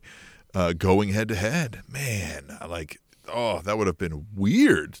family going head to head. Man, that would have been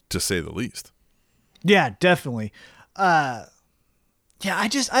weird, to say the least. Yeah, definitely. I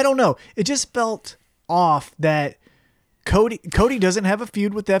don't know. It just felt off that Cody doesn't have a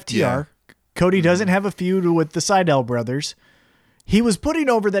feud with FTR. Yeah. Cody doesn't have a feud with the Sydal brothers. He was putting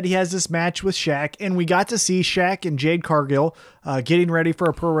over that he has this match with Shaq, and we got to see Shaq and Jade Cargill getting ready for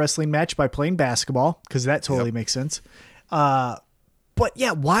a pro wrestling match by playing basketball, because that totally makes sense. But But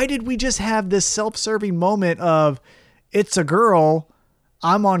yeah, why did we just have this self-serving moment of it's a girl,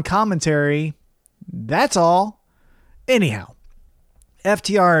 I'm on commentary, that's all. Anyhow,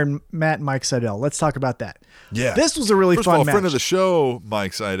 FTR and Matt and Mike Sydal. Let's talk about that. Yeah. This was a really First fun of all, match. friend of the show,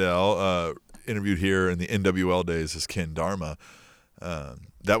 Mike Sydal, interviewed here in the NWL days as Ken Dharma.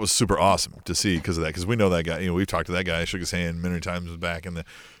 That was super awesome to see because of that. Because we know that guy. You know, we've talked to that guy. Shook his hand many times. Was back in the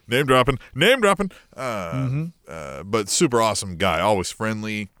name dropping. But super awesome guy. Always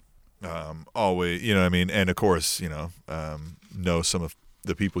friendly. Always, you know what I mean? And of course, you know some of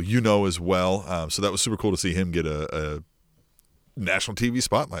the people you know as well. So that was super cool to see him get a national TV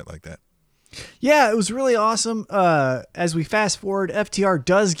spotlight like that. Yeah, it was really awesome. As we fast forward, FTR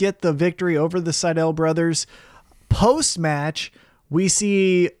does get the victory over the Sydal brothers. Post-match, we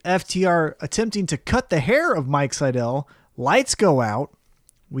see FTR attempting to cut the hair of Mike Sydal. Lights go out.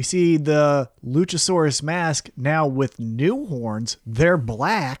 We see the Luchasaurus mask now with new horns. They're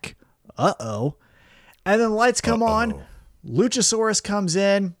black. Uh-oh. And then lights come on. Luchasaurus comes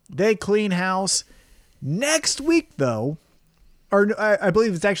in. They clean house. Next week, though, or I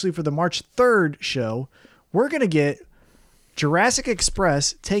believe it's actually for the March 3rd show, we're going to get Jurassic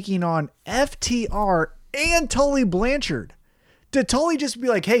Express taking on FTR and Tully Blanchard. Did Tully just be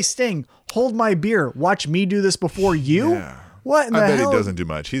like, hey, Sting, hold my beer. Watch me do this before you? Yeah. What in the I bet hell? he doesn't do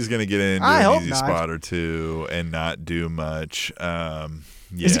much. He's going to get in, do I an hope easy not. spot or two, and not do much.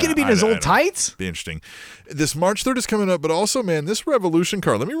 Is he going to be in his old tights? Be interesting. This March 3rd is coming up, but also, man, this Revolution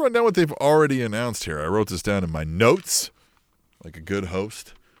card. Let me run down what they've already announced here. I wrote this down in my notes, like a good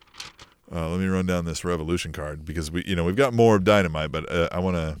host. Let me run down this Revolution card because we've got more of Dynamite, but I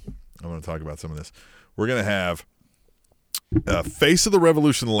want to talk about some of this. We're going to have Face of the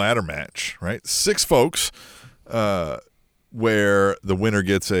Revolution ladder match, right? 6 folks, where the winner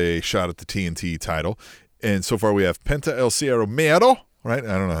gets a shot at the TNT title. And so far we have Penta El Cierro Miedo, right?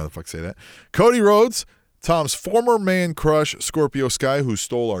 I don't know how the fuck to say that. Cody Rhodes, Tom's former man crush, Scorpio Sky, who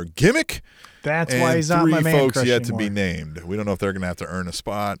stole our gimmick. That's and why he's not my man 3 folks crush yet anymore. to be named. We don't know if they're going to have to earn a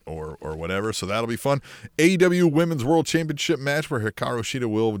spot or whatever, so that'll be fun. AEW Women's World Championship match where Hikaru Shida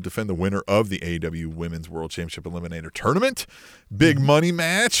will defend the winner of the AEW Women's World Championship Eliminator Tournament. Big money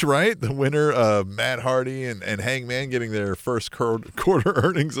match, right? The winner of Matt Hardy and Hangman getting their first quarter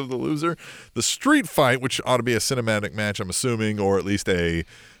earnings of the loser. The street fight, which ought to be a cinematic match, I'm assuming, or at least a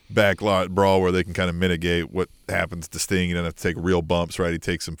backlot brawl where they can kind of mitigate what happens to Sting. You don't have to take real bumps, right? He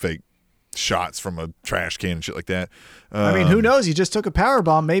takes some fake shots from a trash can and shit like that. I mean, who knows? He just took a power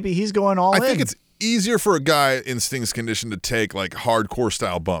bomb. Maybe he's going all in. I think it's easier for a guy in Sting's condition to take like hardcore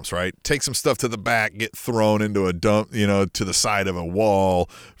style bumps, right? Take some stuff to the back, get thrown into a dump, to the side of a wall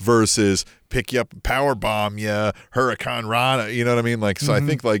versus pick you up and power bomb you, Hurricane Rana, you know what I mean? Like, so I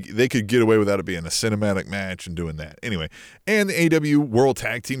think like they could get away without it being a cinematic match and doing that. Anyway, and the AEW World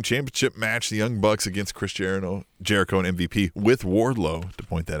Tag Team Championship match, the Young Bucks against Chris Jericho and MVP with Wardlow, to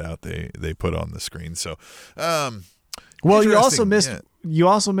point that out, they put on the screen. So, well, you also interesting. missed Yeah. you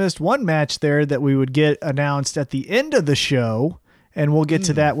also missed one match there that we would get announced at the end of the show, and we'll get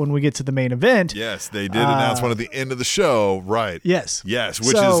to that when we get to the main event. Yes, they did announce one at the end of the show, right? Yes.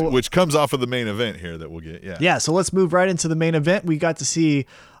 Which comes off of the main event here that we'll get. Yeah, so let's move right into the main event. We got to see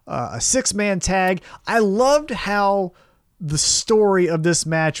a 6-man tag. I loved how the story of this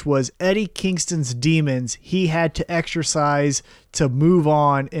match was Eddie Kingston's demons he had to exercise to move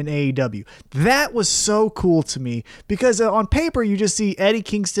on in AEW. That was so cool to me because on paper you just see Eddie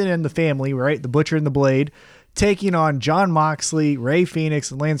Kingston and the family, right? The Butcher and the Blade, taking on Jon Moxley, Ray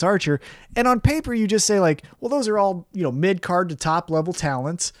Phoenix, and Lance Archer. And on paper, you just say like, well, those are all, mid-card to top-level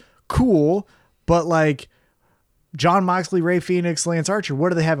talents. Cool. But like Jon Moxley, Ray Phoenix, Lance Archer, what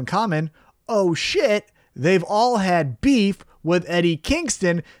do they have in common? Oh, shit. They've all had beef with Eddie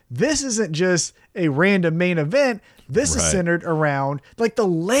Kingston. This isn't just a random main event. This is centered around like the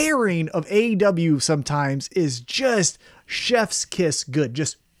layering of AEW sometimes is just chef's kiss good.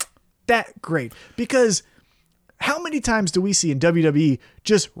 Just that great. Because how many times do we see in WWE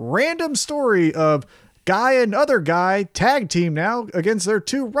just random story of guy and other guy tag team now against their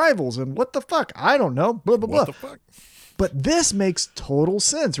 2 rivals? And what the fuck? I don't know. Blah, blah, blah. What the fuck? But this makes total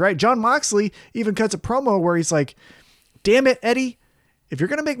sense, right? Jon Moxley even cuts a promo where he's like, damn it, Eddie, if you're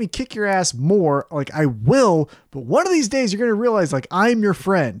going to make me kick your ass more, like I will, but one of these days you're going to realize like I'm your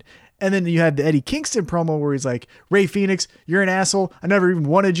friend. And then you had the Eddie Kingston promo where he's like, Ray Phoenix, you're an asshole. I never even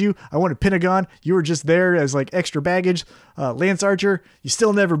wanted you. I wanted Pentagon. You were just there as like extra baggage. Lance Archer, you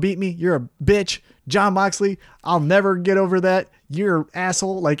still never beat me. You're a bitch. Jon Moxley, I'll never get over that. You're an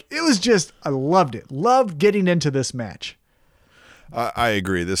asshole. Like it was just, I loved it. Loved getting into this match. I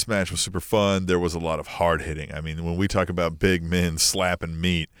agree. This match was super fun. There was a lot of hard hitting. I mean, when we talk about big men slapping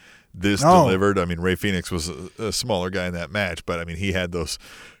meat, this delivered. I mean, Rey Fenix was a smaller guy in that match, but I mean, he had those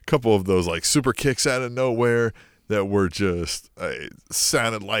couple of those like super kicks out of nowhere that were just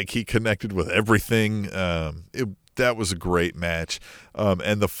sounded like he connected with everything. That was a great match,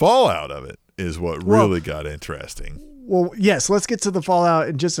 and the fallout of it is what really got interesting. Well, yes, let's get to the fallout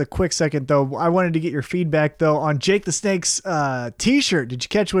in just a quick second, though. I wanted to get your feedback, though, on Jake the Snake's T-shirt. Did you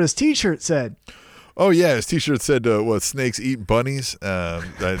catch what his T-shirt said? Oh, yeah. His T-shirt said, what, snakes eat bunnies?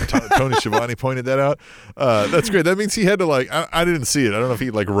 Tony Schiavone pointed that out. That's great. That means he had to, like, I didn't see it. I don't know if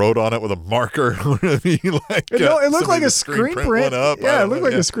he, like, wrote on it with a marker. It looked like a screen print. Yeah, it looked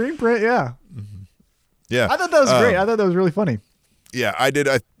like a screen print, yeah. Mm-hmm. Yeah. I thought that was great. I thought that was really funny. Yeah, I did.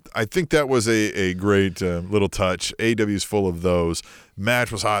 I think that was a great little touch. AEW's full of those. Match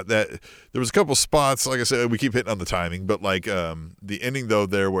was hot. There was a couple spots, like I said, we keep hitting on the timing, but like the ending though,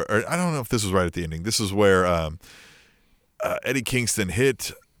 I don't know if this was right at the ending. This is where Eddie Kingston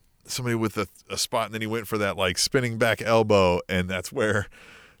hit somebody with a spot, and then he went for that like spinning back elbow, and that's where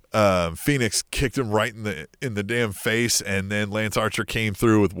Phoenix kicked him right in the damn face, and then Lance Archer came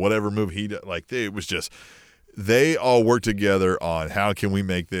through with whatever move he did. Like it was just. They all worked together on how can we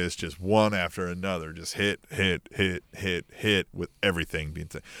make this just one after another, just hit with everything being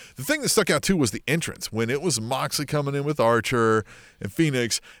said. The thing that stuck out too was the entrance when it was Moxley coming in with Archer and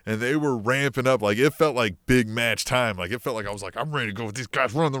Phoenix, and they were ramping up. Like it felt like big match time. Like it felt like I was like, I'm ready to go with these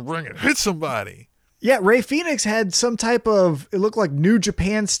guys, run the ring and hit somebody. Yeah, Rey Fenix had some type of, it looked like New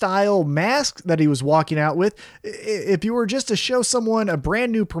Japan style mask that he was walking out with. If you were just to show someone a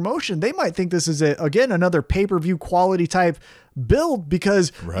brand new promotion, they might think this is, again, another pay-per-view quality type build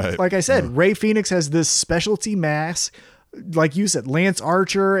because, like I said, Rey Fenix has this specialty mask. Like you said, Lance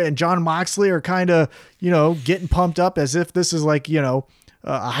Archer and Jon Moxley are kind of, getting pumped up as if this is like, a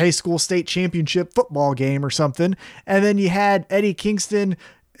high school state championship football game or something. And then you had Eddie Kingston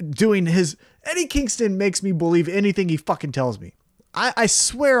doing his... Eddie Kingston makes me believe anything he fucking tells me. I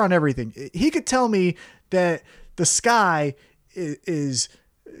swear on everything. He could tell me that the sky is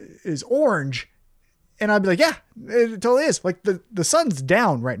orange, and I'd be like, yeah, it totally is. Like the sun's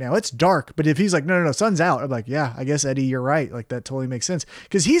down right now. It's dark. But if he's like, no, sun's out, I'm like, yeah, I guess, Eddie, you're right. Like that totally makes sense.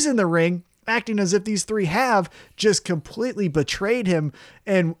 Because he's in the ring acting as if these three have just completely betrayed him,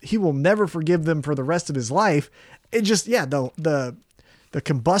 and he will never forgive them for the rest of his life. It just, yeah, the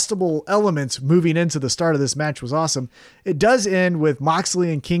combustible elements moving into the start of this match was awesome. It does end with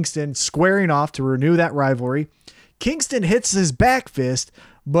Moxley and Kingston squaring off to renew that rivalry. Kingston hits his back fist,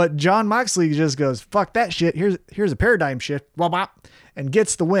 but Jon Moxley just goes, fuck that shit. Here's a paradigm shift, and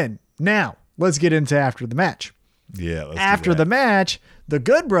gets the win. Now, let's get into after the match. Yeah. After the match, the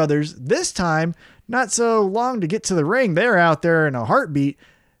Good Brothers, this time, not so long to get to the ring. They're out there in a heartbeat.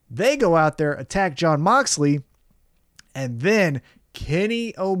 They go out there, attack Jon Moxley, and then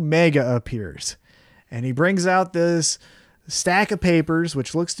Kenny Omega appears, and he brings out this stack of papers,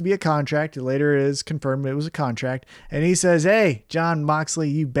 which looks to be a contract. It later is confirmed it was a contract. And he says, hey, Jon Moxley,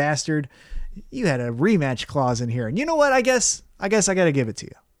 you bastard, you had a rematch clause in here. And you know what? I guess I got to give it to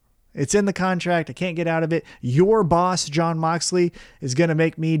you. It's in the contract. I can't get out of it. Your boss, Jon Moxley, is going to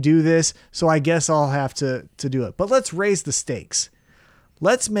make me do this. So I guess I'll have to do it. But let's raise the stakes.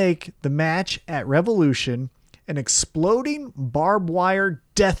 Let's make the match at Revolution an exploding barbed wire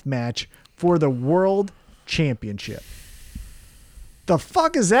death match for the world championship. The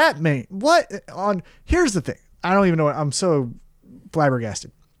fuck is that mean? Here's the thing. I don't even know what, I'm so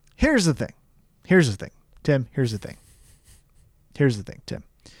flabbergasted. Here's the thing, Tim. Here's the thing, Tim.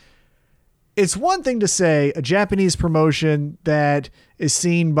 It's one thing to say a Japanese promotion that is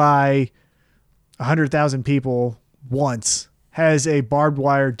seen by 100,000 people once has a barbed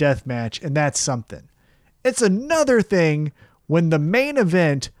wire death match, and that's something. It's another thing when the main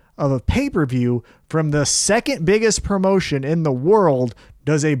event of a pay-per-view from the second biggest promotion in the world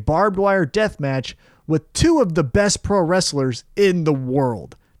does a barbed wire death match with two of the best pro wrestlers in the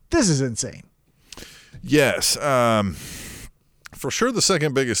world. This is insane. Yes. For sure the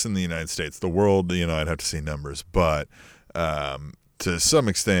second biggest in the United States. The world, I'd have to see numbers. But to some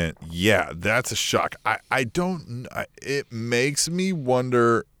extent, yeah, that's a shock. It makes me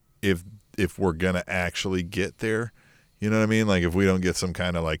wonder if we're going to actually get there. You know what I mean? Like if we don't get some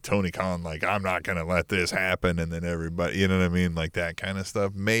kind of like Tony Khan, like I'm not going to let this happen. And then everybody, you know what I mean? Like that kind of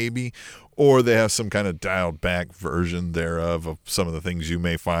stuff, maybe. Or they have some kind of dialed back version thereof of some of the things you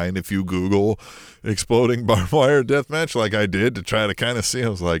may find if you Google exploding barbed wire deathmatch like I did to try to kind of see. I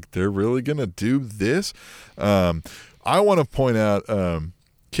was like, they're really going to do this? I want to point out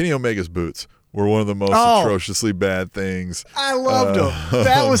Kenny Omega's boots were one of the most atrociously bad things. I loved him.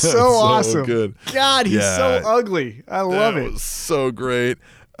 That was so awesome. Good. God, he's so ugly. I love it. It was so great.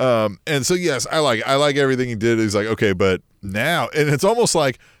 And so, yes, I like everything he did. He's like, okay, but now, and it's almost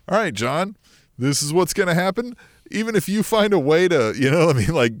like, all right, John, this is what's going to happen. Even if you find a way to,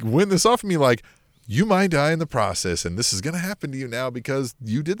 win this off of me, like, you might die in the process, and this is going to happen to you now because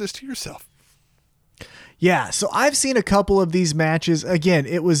you did this to yourself. Yeah, so I've seen a couple of these matches. Again,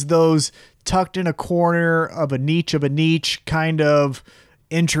 it was those tucked in a corner of a niche kind of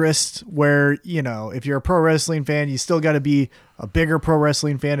interest where, if you're a pro wrestling fan, you still got to be a bigger pro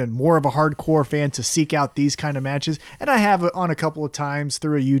wrestling fan and more of a hardcore fan to seek out these kind of matches. And I have it on a couple of times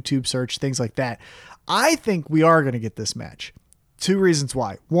through a YouTube search, things like that. I think we are going to get this match. 2 reasons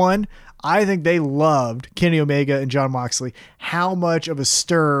why. One, I think they loved Kenny Omega and Jon Moxley, how much of a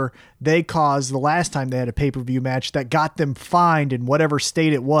stir they caused the last time they had a pay-per-view match that got them fined in whatever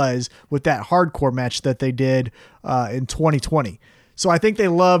state it was with that hardcore match that they did in 2020. So I think they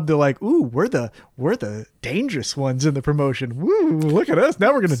loved the ooh, we're the dangerous ones in the promotion. Woo, look at us.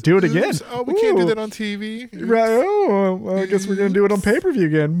 Now we're going to do it again. Oh, we can't do that on TV. Right. Oh, well, I guess we're going to do it on pay-per-view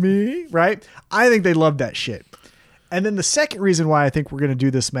again. Me, right? I think they loved that shit. And then the second reason why I think we're going to do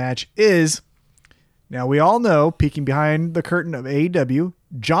this match is, now we all know, peeking behind the curtain of AEW,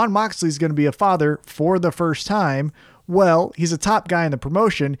 Jon Moxley is going to be a father for the first time. Well, he's a top guy in the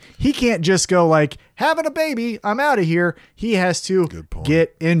promotion. He can't just go having a baby, I'm out of here. He has to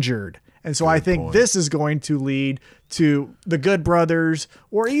get injured. And so I think this is going to lead to the Good Brothers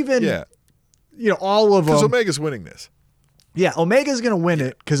or even, all of them. Because Omega's winning this. Yeah, Omega's going to win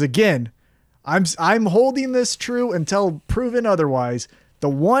it because, again, I'm holding this true until proven otherwise. The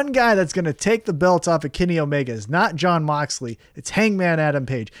one guy that's going to take the belt off of Kenny Omega is not Jon Moxley. It's Hangman Adam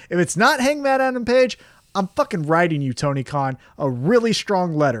Page. If it's not Hangman Adam Page, I'm fucking writing you, Tony Khan, a really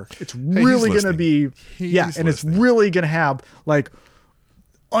strong letter. It's really going to be, it's really going to have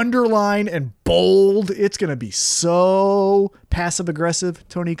underline and bold. It's going to be so passive aggressive,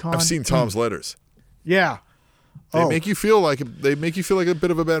 Tony Khan. I've seen Tom's letters. Yeah. They make you feel like a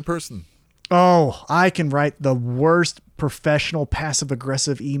bit of a bad person. Oh, I can write the worst professional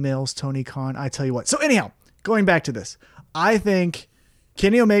passive-aggressive emails, Tony Khan. I tell you what. So anyhow, going back to this, I think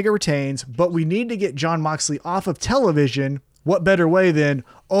Kenny Omega retains, but we need to get Jon Moxley off of television. What better way than,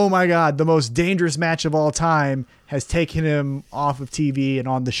 oh my God, the most dangerous match of all time has taken him off of TV and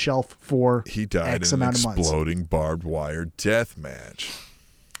on the shelf for He died X in an amount of months. exploding barbed wire death match.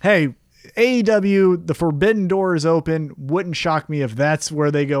 Hey, AEW, the forbidden door is open. Wouldn't shock me if that's where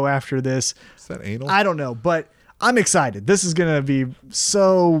they go after this. Is that anal? I don't know, but I'm excited. This is going to be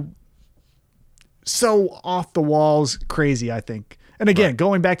so off the walls crazy, I think. And again,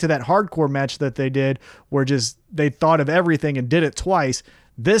 going back to that hardcore match that they did where just they thought of everything and did it twice.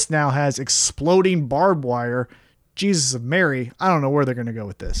 This now has exploding barbed wire. Jesus of Mary. I don't know where they're going to go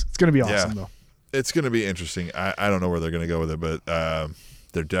with this. It's going to be awesome though. It's going to be interesting. I don't know where they're going to go with it, but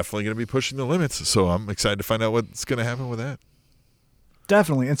they're definitely going to be pushing the limits. So I'm excited to find out what's going to happen with that.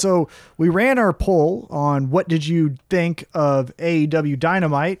 Definitely. And so we ran our poll on what did you think of AEW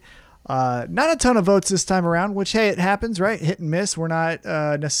Dynamite. Not a ton of votes this time around, which, hey, it happens, right? Hit and miss. We're not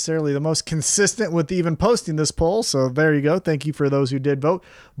necessarily the most consistent with even posting this poll. So there you go. Thank you for those who did vote.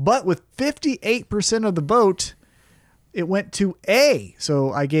 But with 58% of the vote, it went to A.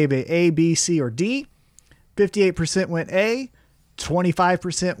 So I gave A, B, C, or D. 58% went A.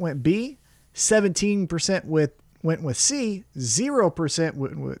 25% went B, 17% went with C,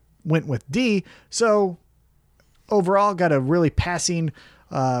 0% went with D. So overall, got a really passing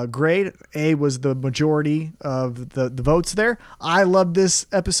grade. A was the majority of the votes there. I love this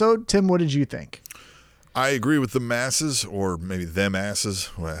episode. Tim, what did you think? I agree with the masses, or maybe them asses.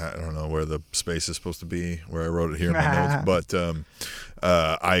 Well, I don't know where the space is supposed to be, where I wrote it here in my notes. But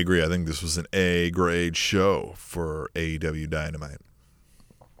I agree. I think this was an A grade show for AEW Dynamite.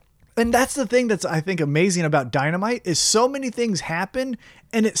 And that's the thing that's, I think, amazing about Dynamite is so many things happen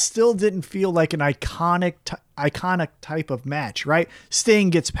and it still didn't feel like an iconic type of match, right? Sting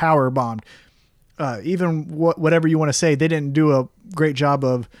gets power bombed. Even whatever you want to say, they didn't do a great job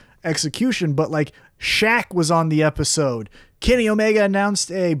of execution, but Shaq was on the episode. Kenny Omega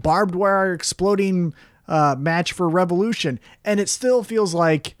announced a barbed wire exploding match for Revolution. And it still feels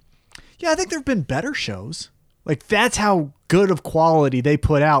like, I think there have been better shows. That's how good of quality they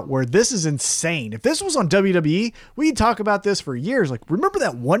put out, where this is insane. If this was on WWE, we'd talk about this for years. Remember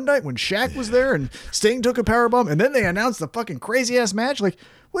that one night when Shaq was there and Sting took a powerbomb and then they announced the fucking crazy ass match?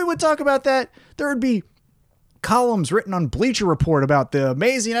 We would talk about that. There would be columns written on Bleacher Report about the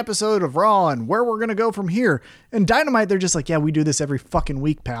amazing episode of Raw and where we're going to go from here. And Dynamite, they're just we do this every fucking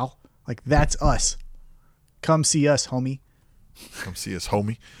week, pal. Like, that's us. Come see us, homie. Come see us,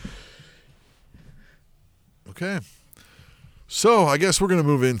 homie. Okay. So I guess we're going to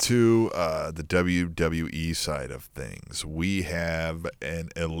move into the WWE side of things. We have an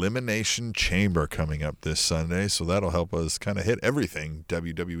Elimination Chamber coming up this Sunday, so that'll help us kind of hit everything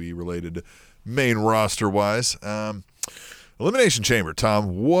WWE related main roster wise. Elimination Chamber,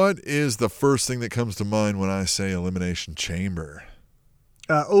 Tom, what is the first thing that comes to mind when I say Elimination Chamber?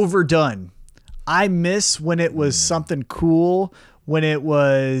 Overdone. I miss when it was something cool, when it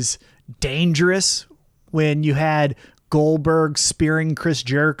was dangerous, when you had Goldberg spearing Chris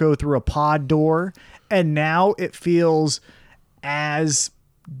Jericho through a pod door, and now it feels as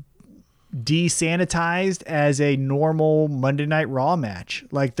desanitized as a normal Monday Night Raw match.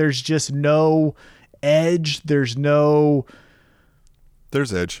 Like, there's just no edge. There's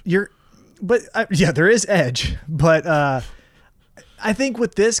edge. There is edge, but I think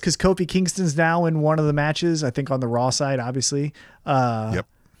with this, because Kofi Kingston's now in one of the matches, I think on the Raw side, obviously. Yep.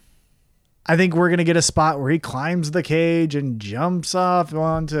 I think we're going to get a spot where he climbs the cage and jumps off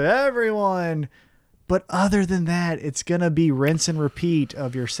onto everyone. But other than that, it's going to be rinse and repeat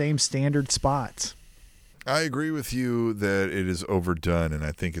of your same standard spots. I agree with you that it is overdone, and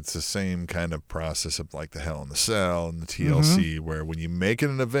I think it's the same kind of process of like the Hell in the Cell and the TLC, where when you make it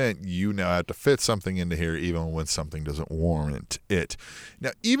an event, you now have to fit something into here even when something doesn't warrant it.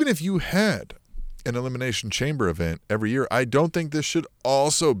 Now, even if you had an Elimination Chamber event every year, I don't think this should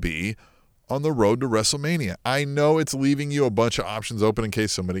also be on the road to WrestleMania. I know it's leaving you a bunch of options open in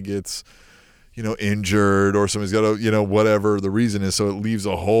case somebody gets, injured or somebody's got to, whatever the reason is. So it leaves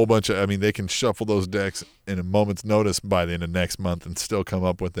a whole bunch of, they can shuffle those decks in a moment's notice by the end of next month and still come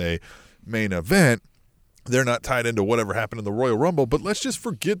up with a main event. They're not tied into whatever happened in the Royal Rumble, but let's just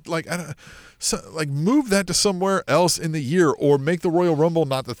forget, move that to somewhere else in the year, or make the Royal Rumble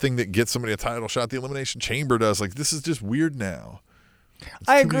not the thing that gets somebody a title shot. The Elimination Chamber does. Like, this is just weird now.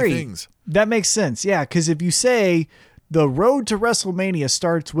 I agree. That makes sense. Yeah, because if you say the road to WrestleMania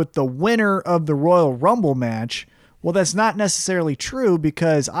starts with the winner of the Royal Rumble match, well, that's not necessarily true,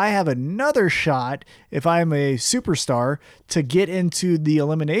 because I have another shot, if I'm a superstar, to get into the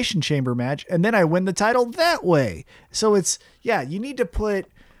Elimination Chamber match, and then I win the title that way. So you need to put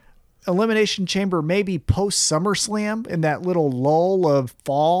Elimination Chamber maybe post SummerSlam in that little lull of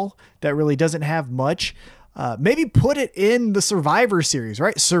fall that really doesn't have much. Maybe put it in the Survivor Series,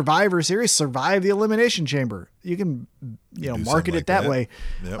 right? Survivor Series, survive the Elimination Chamber. You can, market it that way.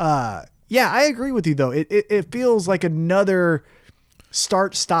 Yep. I agree with you though. It feels like another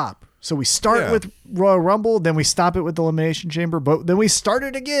start-stop. So we start with Royal Rumble, then we stop it with the Elimination Chamber, but then we start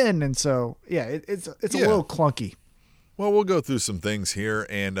it again. And so, it's a little clunky. Well, we'll go through some things here.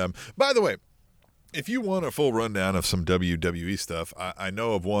 And by the way, if you want a full rundown of some WWE stuff, I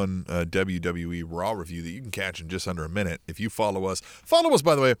know of one WWE Raw review that you can catch in just under a minute if you follow us. Follow us,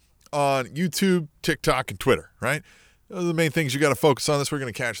 by the way, on YouTube, TikTok, and Twitter, right? Those are the main things you got to focus on. This we're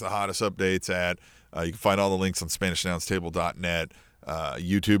going to catch the hottest updates at. You can find all the links on SpanishAnnounceTable.net.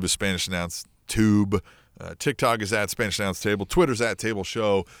 YouTube is Spanish Announce Tube. TikTok is at Spanish Announce Table. Twitter's at Table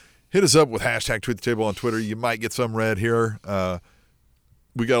Show. Hit us up with hashtag Tweet the Table on Twitter. You might get some read here.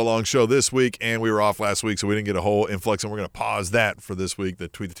 We got a long show this week, and we were off last week, so we didn't get a whole influx, and we're going to pause that for this week, the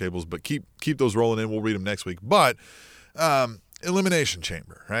Tweet the Tables, but keep those rolling in. We'll read them next week. But Elimination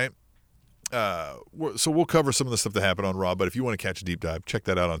Chamber, right? So we'll cover some of the stuff that happened on Raw, but if you want to catch a deep dive, check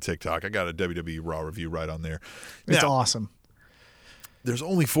that out on TikTok. I got a WWE Raw review right on there. It's awesome. There's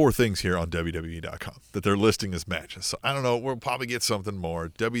only 4 things here on WWE.com that they're listing as matches. So I don't know. We'll probably get something more.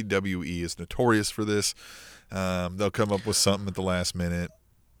 WWE is notorious for this. They'll come up with something at the last minute.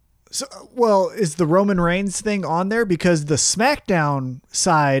 So, well, is the Roman Reigns thing on there? Because the SmackDown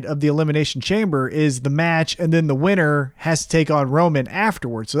side of the Elimination Chamber is the match, and then the winner has to take on Roman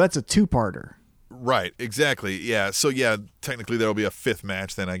afterwards. So that's a 2-parter. Right, exactly. Yeah. So, technically there will be a 5th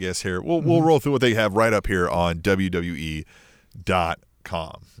match then, I guess, here. We'll roll through what they have right up here on WWE.com.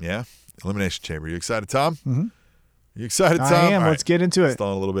 Yeah? Elimination Chamber. You excited, Tom? Mm-hmm. You excited, Tom? I am. Let's get into it. Let's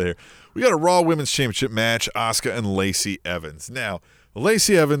on a little bit here. We got a Raw Women's Championship match, Asuka and Lacey Evans. Now,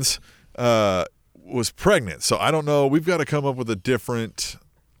 Lacey Evans was pregnant, so I don't know. We've got to come up with a different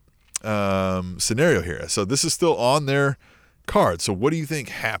scenario here. So this is still on their card. So what do you think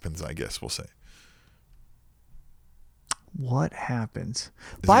happens, I guess we'll say? What happens?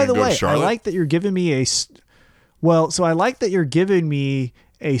 By the way, I like that you're giving me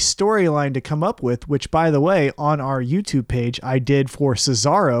a storyline to come up with, which, by the way, on our YouTube page, I did for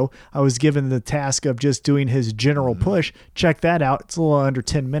Cesaro. I was given the task of just doing his general push. Check that out. It's a little under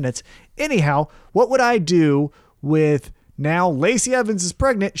 10 minutes. Anyhow, what would I do with Now Lacey Evans is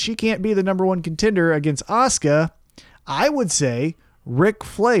pregnant. She can't be the number one contender against Asuka. I would say Ric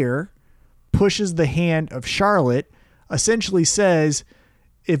Flair pushes the hand of Charlotte, essentially says,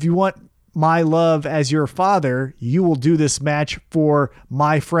 if you want my love as your father, you will do this match for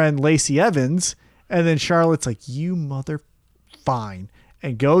my friend Lacey Evans. And then Charlotte's like, you mother fine,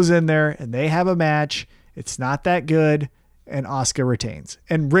 and goes in there and they have a match. It's not that good. And Asuka retains.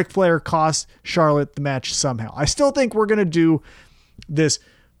 And Ric Flair costs Charlotte the match somehow. I still think we're going to do this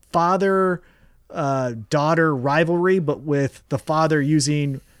father-daughter rivalry, but with the father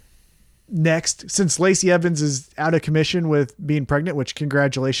using next, since Lacey Evans is out of commission with being pregnant, which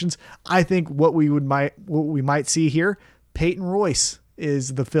congratulations. I think what we might see here, Peyton Royce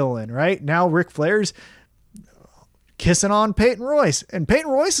is the fill-in, right? Now Ric Flair's kissing on Peyton Royce, and Peyton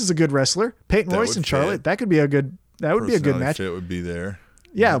Royce is a good wrestler. Peyton Royce and Charlotte, that would be a good match. It would be there.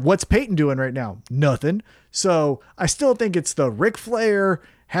 Yeah. What's Peyton doing right now? Nothing. So I still think it's the Ric Flair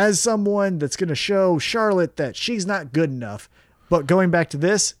has someone that's going to show Charlotte that she's not good enough. But going back to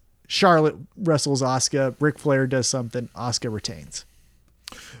this, Charlotte wrestles Asuka. Ric Flair does something. Asuka retains.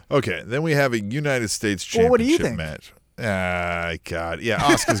 Okay. Then we have a United States Championship what do you think? match. God. Yeah.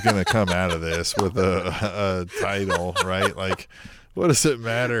 Asuka's going to come out of this with a title, right? Like, what does it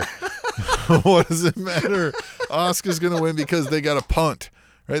matter? What does it matter? Asuka's going to win because they got a punt,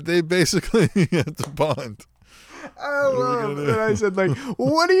 right? They basically had to punt. I love it. And I said, like,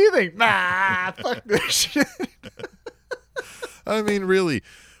 well, what do you think? Nah, fuck this shit. I mean, really,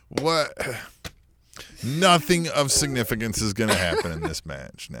 what? Nothing of significance is going to happen in this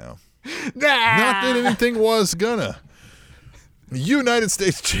match now. Nah. Not that anything was gonna. United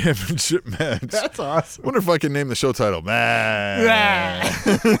States Championship match. That's awesome. Wonder if I can name the show title.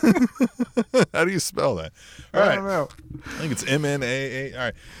 How do you spell that? All right. I don't know. I think it's MNAA. All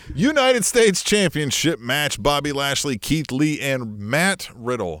right. United States Championship match. Bobby Lashley, Keith Lee, and Matt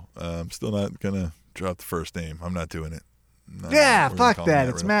Riddle. I'm still not going to drop the first name. I'm not doing it. No, fuck that.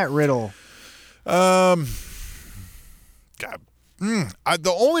 It's Matt Riddle. God.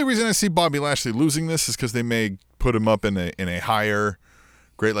 The only reason I see Bobby Lashley losing this is because they may put him up in a higher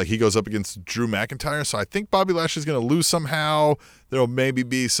grade, like he goes up against Drew McIntyre. So I think Bobby Lashley's going to lose somehow. There'll maybe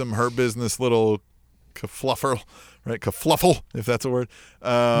be some Hurt Business little kerfluffle, right? Kerfluffle, if that's a word.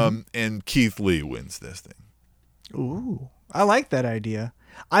 And Keith Lee wins this thing. Ooh, I like that idea.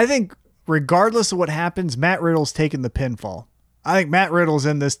 I think regardless of what happens, Matt Riddle's taking the pinfall. I think Matt Riddle's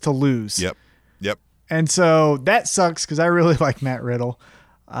in this to lose. Yep. And so that sucks because I really like Matt Riddle.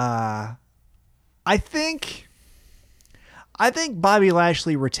 I think Bobby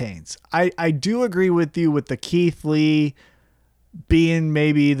Lashley retains. I do agree with you with the Keith Lee being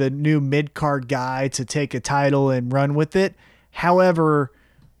maybe the new mid-card guy to take a title and run with it. However,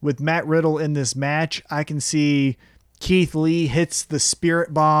 with Matt Riddle in this match, I can see Keith Lee hits the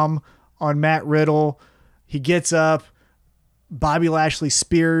spirit bomb on Matt Riddle. He gets up. Bobby Lashley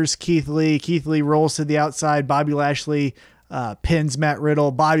spears Keith Lee. Keith Lee rolls to the outside. Bobby Lashley pins Matt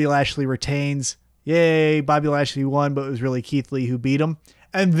Riddle. Bobby Lashley retains. Yay, Bobby Lashley won, but it was really Keith Lee who beat him.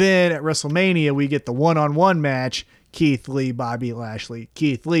 And then at WrestleMania, we get the one-on-one match, Keith Lee, Bobby Lashley.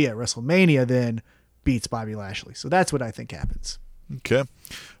 Keith Lee at WrestleMania then beats Bobby Lashley. So that's what I think happens. Okay.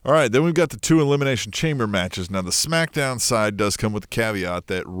 All right, then we've got the 2 Elimination Chamber matches. Now, the SmackDown side does come with the caveat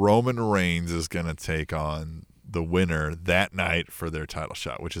that Roman Reigns is going to take on the winner that night for their title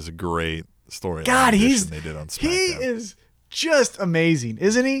shot, which is a great story. God, they did on SmackDown. He is just amazing,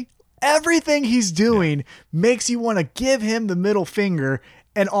 isn't he? Everything he's doing makes you want to give him the middle finger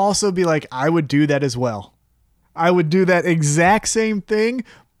and also be like, I would do that as well. I would do that exact same thing,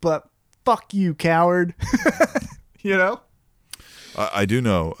 but fuck you, coward. You know? I do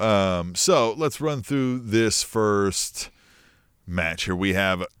know. So let's run through this first match here. We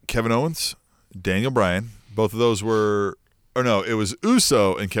have Kevin Owens, Daniel Bryan. Both of those were, or no, it was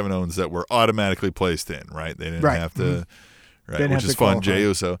Uso and Kevin Owens that were automatically placed in, right? They didn't have to, right? Which is fun. Jey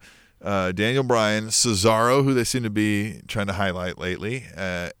Uso, Daniel Bryan, Cesaro, who they seem to be trying to highlight lately,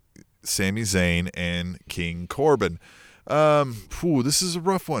 Sami Zayn, and King Corbin. This is a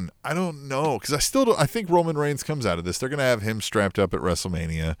rough one. I don't know because I think Roman Reigns comes out of this. They're going to have him strapped up at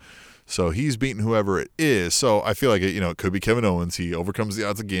WrestleMania. So he's beating whoever it is. So I feel like it could be Kevin Owens. He overcomes the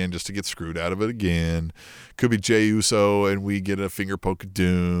odds again just to get screwed out of it again. Could be Jey Uso and we get a finger poke of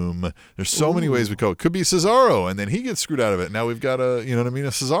doom. There's so many ways we go. It could be Cesaro and then he gets screwed out of it. Now we've got a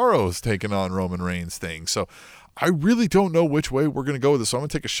Cesaro's taking on Roman Reigns thing. So I really don't know which way we're going to go with this. So I'm going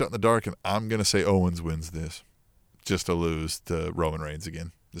to take a shot in the dark and I'm going to say Owens wins this just to lose to Roman Reigns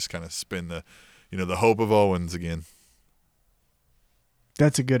again. Just kind of spin the hope of Owens again.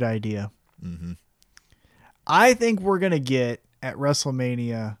 That's a good idea. Mm-hmm. I think we're going to get at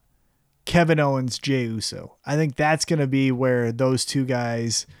WrestleMania Kevin Owens, Jey Uso. I think that's going to be where those two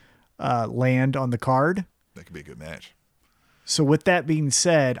guys land on the card. That could be a good match. So with that being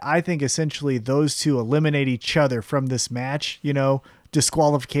said, I think essentially those two eliminate each other from this match,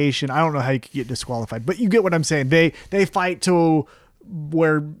 disqualification. I don't know how you could get disqualified, but you get what I'm saying. They fight to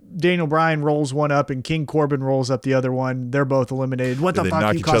where Daniel Bryan rolls one up and King Corbin rolls up the other one. They're both eliminated. What the they fuck?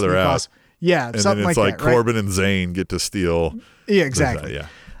 knock You each cost other me out. cost. Yeah, And something then it's like that. Corbin right? and Zayn get to steal. Yeah, exactly.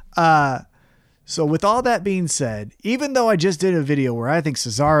 Yeah. So with all that being said, even though I just did a video where I think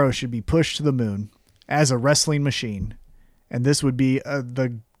Cesaro should be pushed to the moon as a wrestling machine, and this would be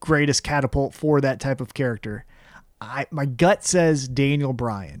the greatest catapult for that type of character, my gut says Daniel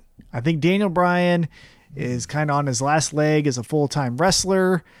Bryan. I think Daniel Bryan is kind of on his last leg as a full-time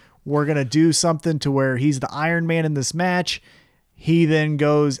wrestler. We're going to do something to where he's the Iron Man in this match. He then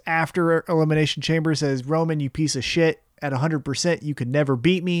goes after Elimination Chamber, says, Roman, you piece of shit, at 100%, you could never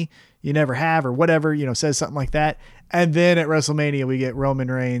beat me. You never have, or whatever, says something like that. And then at WrestleMania, we get Roman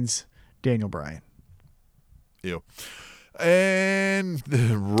Reigns, Daniel Bryan. Ew. And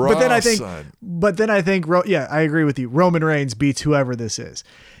Raw But then I think, side. yeah, I agree with you. Roman Reigns beats whoever this is.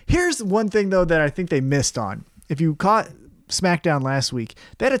 Here's one thing though that I think they missed on. If you caught SmackDown last week,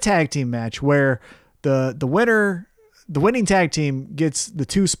 they had a tag team match where the winning tag team gets the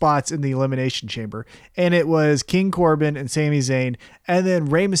 2 spots in the Elimination Chamber, and it was King Corbin and Sami Zayn, and then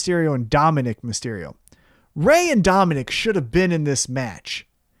Rey Mysterio and Dominic Mysterio. Rey and Dominic should have been in this match.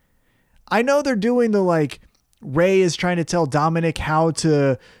 I know they're doing the Rey is trying to tell Dominic how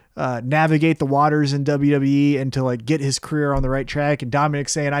to navigate the waters in WWE and to get his career on the right track, and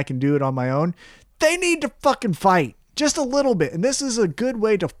Dominic's saying I can do it on my own. They need to fucking fight just a little bit, and this is a good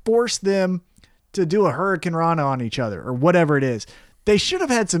way to force them to do a Hurricane Rana on each other or whatever it is. They should have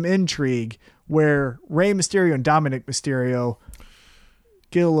had some intrigue where Rey Mysterio and Dominic Mysterio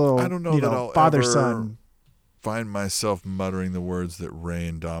get a little, I don't know that I'll father-son. find myself muttering the words that Rey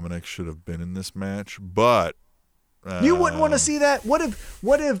and Dominic should have been in this match, but You wouldn't want to see that. What if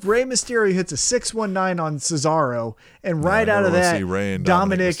Rey Mysterio hits a 619 on Cesaro, and right out of that, see Rey and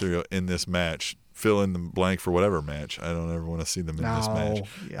Dominic Mysterio in this match. Fill in the blank for whatever match. I don't ever want to see them in this match.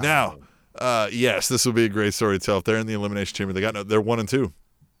 Yeah. Now, yes, this will be a great story to tell. If they're in the Elimination Chamber, they're 1-2.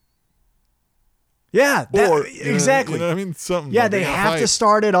 Yeah, exactly. You know what I mean? Something. Yeah, they have to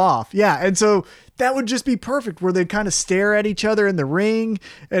start it off. Yeah, and so that would just be perfect where they kind of stare at each other in the ring,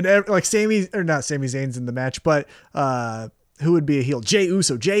 and not Sami Zayn's in the match, but who would be a heel? Jey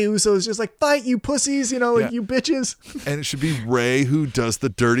Uso. Jey Uso is just like, fight, you pussies, you bitches. And it should be Rey who does the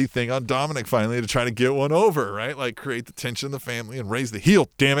dirty thing on Dominic finally to try to get one over, right? Like create the tension in the family and raise the heel.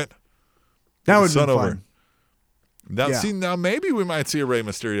 Damn it! That would be fun. Now maybe we might see a Rey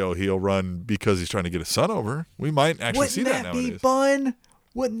Mysterio heel run because he's trying to get his son over. We might actually see that nowadays. Wouldn't that be fun?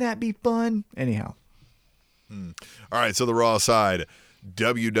 Wouldn't that be fun? Anyhow. All right, so the Raw side,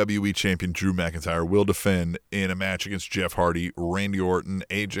 WWE Champion Drew McIntyre will defend in a match against Jeff Hardy, Randy Orton,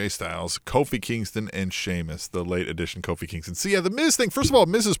 AJ Styles, Kofi Kingston, and Sheamus, the late edition Kofi Kingston. So yeah, the Miz thing, first of all,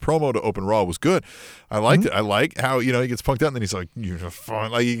 Miz's promo to open Raw was good. I liked it. I like how, he gets punked out and then he's like, you're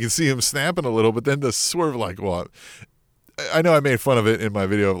fun. Like you can see him snapping a little, but then the swerve I know I made fun of it in my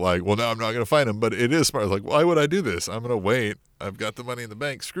video of now I'm not going to fight him, but it is smart. Like, why would I do this? I'm going to wait. I've got the money in the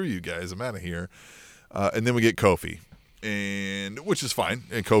bank. Screw you guys. I'm out of here. And then we get Kofi, which is fine.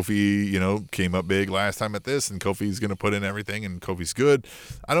 And Kofi, came up big last time at this, and Kofi's going to put in everything, and Kofi's good.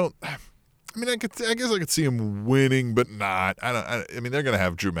 I guess I could see him winning, but not. I mean, they're going to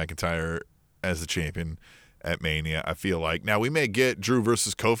have Drew McIntyre as the champion at Mania, I feel like. Now, we may get Drew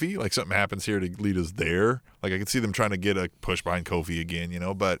versus Kofi. Like, something happens here to lead us there. Like, I could see them trying to get a push behind Kofi again,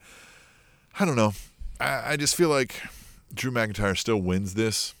 but I don't know. I just feel like Drew McIntyre still wins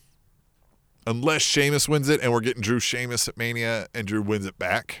this. Unless Sheamus wins it, and we're getting Drew Sheamus at Mania, and Drew wins it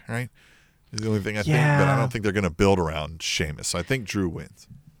back, right? Is the only thing I think. But I don't think they're going to build around Sheamus. So I think Drew wins.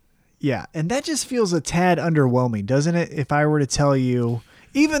 Yeah, and that just feels a tad underwhelming, doesn't it? If I were to tell you,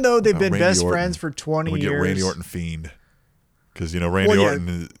 even though they've been best friends for 20 years. We get Randy Orton Fiend. Because, Randy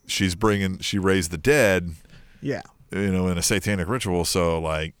Orton, she raised the dead. Yeah. In a satanic ritual. So,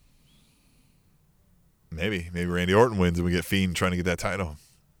 maybe Randy Orton wins and we get Fiend trying to get that title.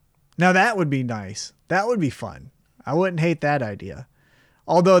 Now that would be nice. That would be fun. I wouldn't hate that idea.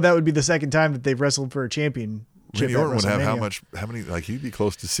 Although that would be the second time that they've wrestled for a championship. Randy Orton would have how many, he'd be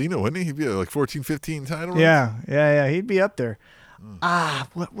close to Cena, wouldn't he? He'd be 14, 15 title runs? Yeah. He'd be up there.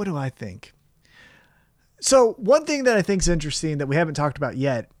 What do I think? So one thing that I think is interesting that we haven't talked about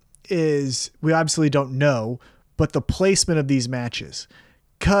yet is we obviously don't know, but the placement of these matches.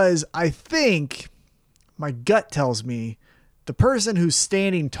 Because I think my gut tells me the person who's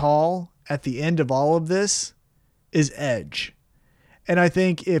standing tall at the end of all of this is Edge. And I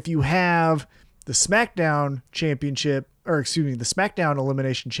think if you have the SmackDown championship, or excuse me, the SmackDown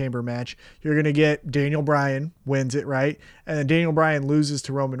Elimination Chamber match, you're going to get Daniel Bryan wins it, right? And then Daniel Bryan loses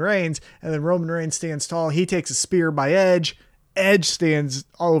to Roman Reigns, and then Roman Reigns stands tall. He takes a spear by Edge. Edge stands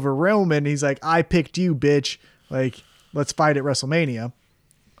all over Roman. He's like, I picked you, bitch. Like, let's fight at WrestleMania.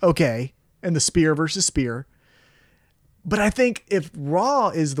 Okay. And the spear versus spear. But I think if Raw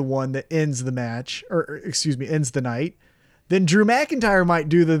is the one that ends the match, or excuse me, ends the night, then Drew McIntyre might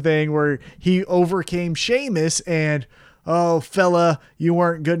do the thing where he overcame Sheamus and, oh, fella, you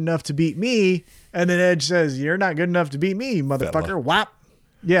weren't good enough to beat me. And then Edge says, you're not good enough to beat me, motherfucker. Fella. Whap.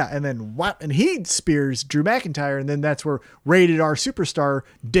 Yeah, and then whap. And he spears Drew McIntyre. And then that's where Rated R Superstar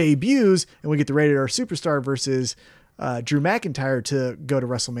debuts. And we get the Rated R Superstar versus Drew McIntyre to go to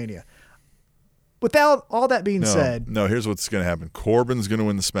WrestleMania. Without all that being said. No, here's what's going to happen. Corbin's going to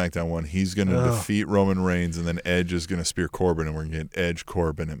win the SmackDown one. He's going to defeat Roman Reigns, and then Edge is going to spear Corbin, and we're going to get Edge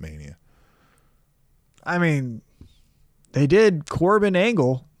Corbin at Mania. I mean, they did Corbin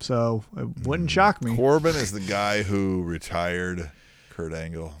Angle, so it wouldn't shock me. Corbin is the guy who retired Kurt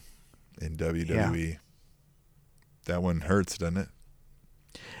Angle in WWE. Yeah. That one hurts, doesn't it?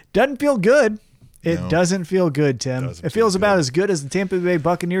 Doesn't feel good. It doesn't feel good, Tim. It feels about good. as good as the Tampa Bay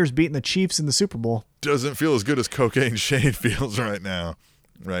Buccaneers beating the Chiefs in the Super Bowl. Doesn't feel as good as Cocaine Shane feels right now,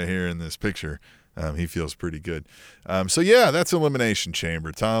 right here in this picture. He feels pretty good. So yeah, that's Elimination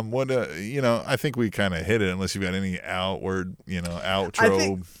Chamber. Tom, what I think we kind of hit it. Unless you've got any outward,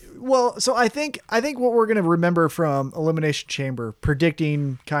 outro. I think what we're gonna remember from Elimination Chamber,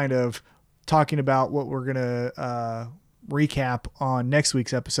 predicting, kind of talking about what we're gonna recap on next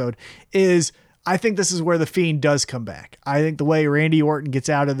week's episode, is I think this is where the Fiend does come back. I think the way Randy Orton gets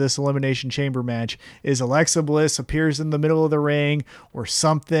out of this Elimination Chamber match is Alexa Bliss appears in the middle of the ring or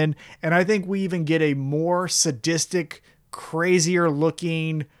something. And I think we even get a more sadistic, crazier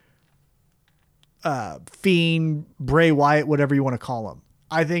looking Fiend, Bray Wyatt, whatever you want to call him.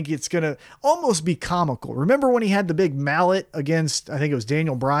 I think it's going to almost be comical. Remember when he had the big mallet against, I think it was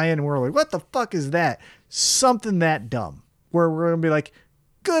Daniel Bryan, and we're like, what the fuck is that? Something that dumb, where we're going to be like,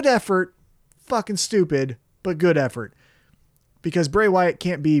 good effort. Fucking stupid, but good effort, because Bray Wyatt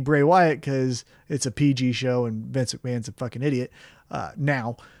can't be Bray Wyatt because it's a PG show and Vince McMahon's a fucking idiot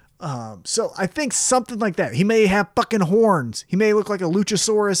now. So I think something like that. He may have fucking horns. He may look like a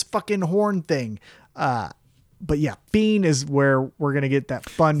Luchasaurus fucking horn thing. But yeah, Fiend is where we're going to get that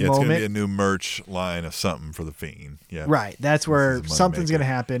fun moment. It's going to be a new merch line of something for the Fiend. Yeah. Right. That's where something's going to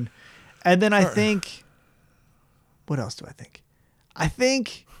happen. And then I think, what else do I think? I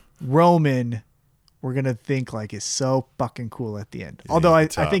think Roman, we're going to think like is so fucking cool at the end. Although I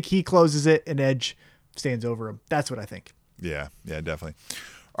think he closes it and Edge stands over him. That's what I think. Yeah, definitely.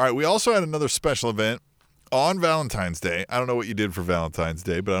 All right, we also had another special event on Valentine's Day. I don't know what you did for Valentine's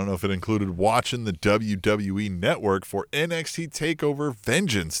Day, but I don't know if it included watching the WWE Network for NXT TakeOver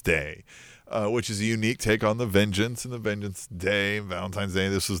Vengeance Day, which is a unique take on the Vengeance and the Vengeance Day, Valentine's Day.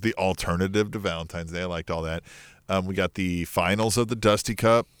 This was the alternative to Valentine's Day. I liked all that. We got the finals of the Dusty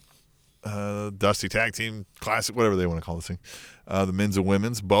Cup. Dusty Tag Team Classic, whatever they want to call this thing. The men's and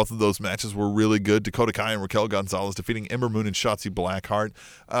women's. Both of those matches were really good. Dakota Kai and Raquel Gonzalez defeating Ember Moon and Shotzi Blackheart.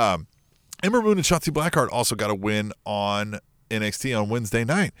 Ember Moon and Shotzi Blackheart also got a win on NXT on Wednesday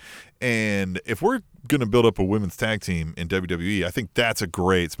night. And if we're going to build up a women's tag team in WWE, I think that's a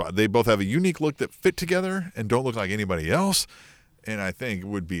great spot. They both have a unique look that fit together and don't look like anybody else. And I think it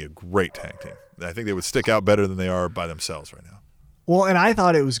would be a great tag team. I think they would stick out better than they are by themselves right now. Well, and I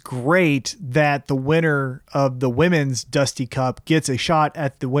thought it was great that the winner of the women's Dusty Cup gets a shot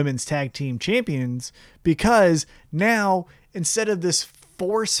at the women's tag team champions, because now instead of this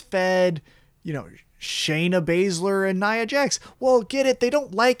force-fed, Shayna Baszler and Nia Jax, well, get it. They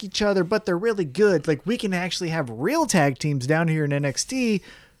don't like each other, but they're really good. Like, we can actually have real tag teams down here in NXT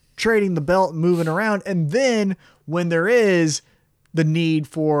trading the belt and moving around. And then when there is the need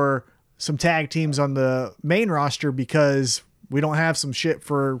for some tag teams on the main roster because we don't have some shit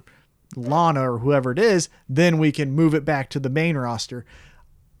for Lana or whoever it is, then we can move it back to the main roster.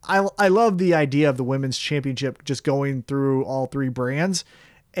 I love the idea of the women's championship just going through all three brands.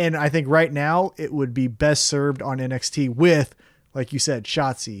 And I think right now it would be best served on NXT with, like you said,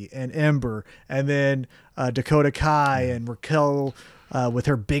 Shotzi and Ember, and then Dakota Kai and Raquel with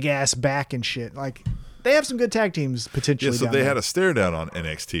her big ass back and shit. Like, they have some good tag teams potentially. Yeah, so down they there. had a stare down on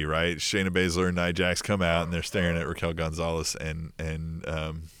NXT, right? Shayna Baszler and Nia Jax come out and they're staring at Raquel Gonzalez and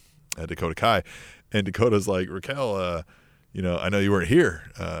Dakota Kai, and Dakota's like, Raquel, I know you weren't here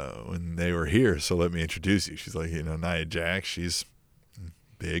when they were here, so let me introduce you. She's like, Nia Jax, she's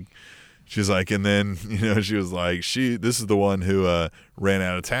big. She's like, and then, she was like, this is the one who ran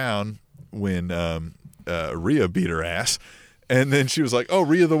out of town when Rhea beat her ass. And then she was like, oh,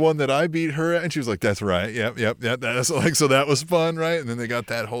 Rhea, the one that I beat her at? And she was like, that's right. Yep. That's like, so that was fun, right? And then they got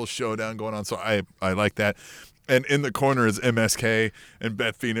that whole showdown going on. So I like that. And in the corner is MSK and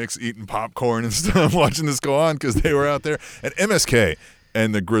Beth Phoenix eating popcorn and stuff, watching this go on because they were out there. And MSK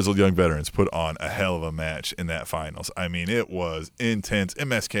and the Grizzled Young Veterans put on a hell of a match in that finals. I mean, it was intense.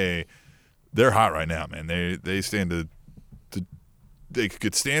 MSK, they're hot right now, man. They stand to they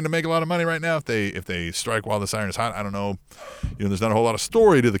could stand to make a lot of money right now if they strike while this iron is hot. I don't know. There's not a whole lot of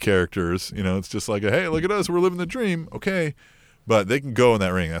story to the characters. It's just like, hey, look at us. We're living the dream. Okay. But they can go in that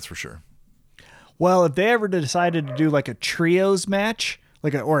ring, that's for sure. Well, if they ever decided to do like a trios match,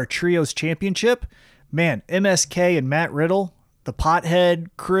 or a trios championship, man, MSK and Matt Riddle, the Pothead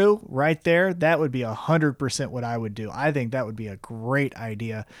crew right there, that would be 100% what I would do. I think that would be a great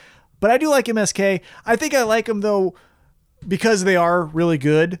idea. But I do like MSK. I think I like them, though, because they are really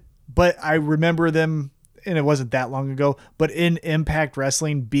good, but I remember them, and it wasn't that long ago, but in Impact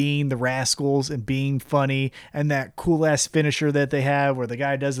Wrestling being the Rascals and being funny, and that cool ass finisher that they have where the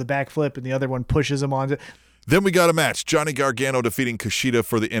guy does the backflip and the other one pushes him on. Then we got a match. Johnny Gargano defeating Kushida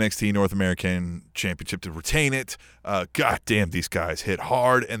for the NXT North American Championship to retain it. God damn, these guys hit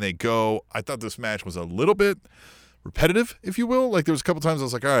hard and they go. I thought this match was a little bit repetitive, if you will. Like, there was a couple times I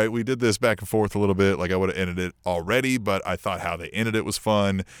was like, all right, we did this back and forth a little bit. Like, I would have ended it already, but I thought how they ended it was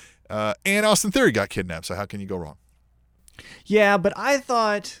fun. And Austin Theory got kidnapped, so how can you go wrong? Yeah, but I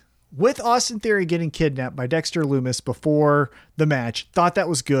thought with Austin Theory getting kidnapped by Dexter Lumis before the match, thought that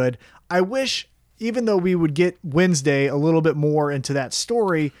was good. I wish, even though we would get Wednesday a little bit more into that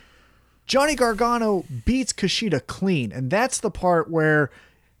story, Johnny Gargano beats Kushida clean. And that's the part where,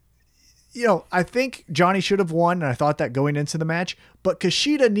 I think Johnny should have won, and I thought that going into the match, but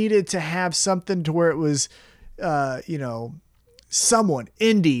Kushida needed to have something to where it was, someone,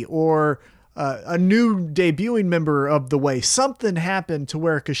 Indy, or a new debuting member of The Way. Something happened to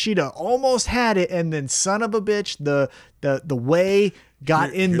where Kushida almost had it, and then son of a bitch, the Way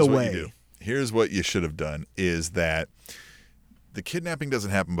got in the way. Here's what you should have done is that the kidnapping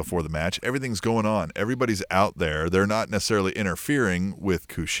doesn't happen before the match. Everything's going on. Everybody's out there. They're not necessarily interfering with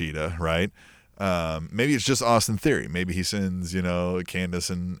Kushida, right? Maybe it's just Austin Theory. Maybe he sends, Candace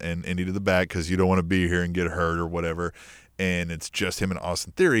and Indy to the back because you don't want to be here and get hurt or whatever. And it's just him and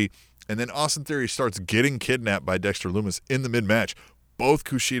Austin Theory. And then Austin Theory starts getting kidnapped by Dexter Lumis in the mid-match. Both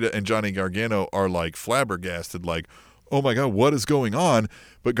Kushida and Johnny Gargano are like flabbergasted, like, oh my God, what is going on?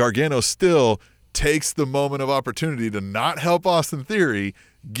 But Gargano still takes the moment of opportunity to not help Austin Theory,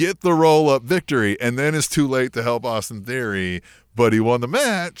 get the roll-up victory, and then it's too late to help Austin Theory, but he won the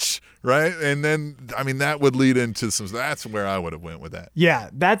match, right? And then, that would lead into that's where I would have went with that. Yeah,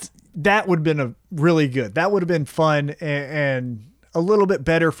 that would have been really good. That would have been fun and a little bit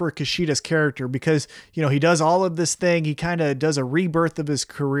better for Kushida's character because, he does all of this thing. He kind of does a rebirth of his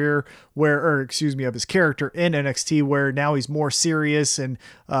career of his character in NXT where now he's more serious and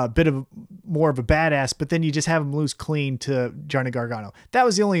a bit of more of a badass, but then you just have him lose clean to Johnny Gargano. That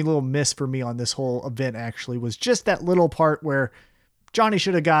was the only little miss for me on this whole event, actually, was just that little part where Johnny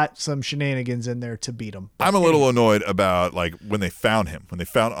should have got some shenanigans in there to beat him. But I'm a little annoyed about when they found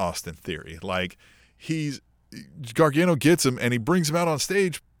Austin Theory, Gargano gets him and he brings him out on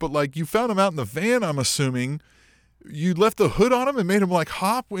stage, but you found him out in the van, I'm assuming. You left the hood on him and made him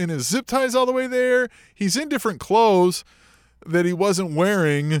hop in his zip ties all the way there. He's in different clothes that he wasn't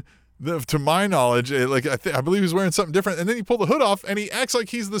wearing, to my knowledge. I believe he's wearing something different. And then he pulled the hood off and he acts like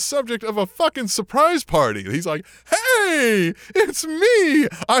he's the subject of a fucking surprise party. He's like, hey, it's me.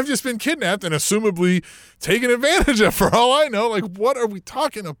 I've just been kidnapped and assumably taken advantage of for all I know. What are we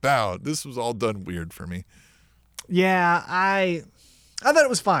talking about? This was all done weird for me. Yeah, I thought it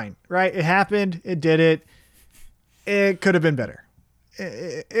was fine, right? It happened. It did it. It could have been better.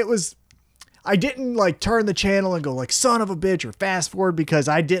 It was, I didn't turn the channel and go son of a bitch or fast forward because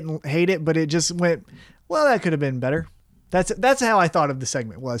I didn't hate it, but it just went, well, that could have been better. That's how I thought of the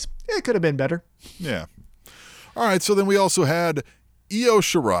segment was. It could have been better. Yeah. All right. So then we also had Io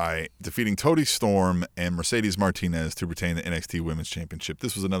Shirai defeating Toni Storm and Mercedes Martinez to retain the NXT Women's Championship.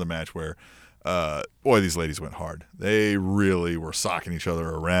 This was another match where, these ladies went hard. They really were socking each other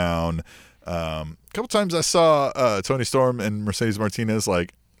around. A couple times I saw Toni Storm and Mercedes Martinez, I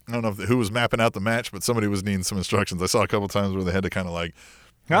don't know who was mapping out the match, but somebody was needing some instructions. I saw a couple times where they had to kind of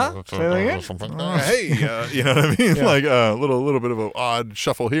Huh? Say that again? Hey, you know what I mean? Like a little bit of an odd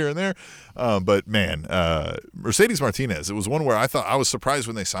shuffle here and there. But man, Mercedes Martinez, it was one where I was surprised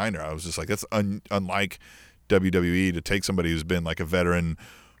when they signed her. I was just like, that's unlike WWE to take somebody who's been like a veteran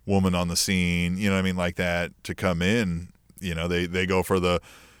woman on the scene, you know what I mean, like that, to come in. You know, they go for the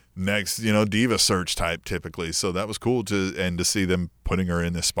next, diva search type typically. So that was cool to see them putting her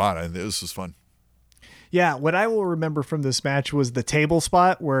in this spot. I think this was fun. Yeah, what I will remember from this match was the table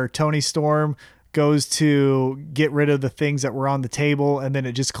spot where Toni Storm goes to get rid of the things that were on the table and then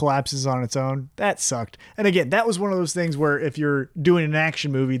it just collapses on its own. That sucked. And again, that was one of those things where if you're doing an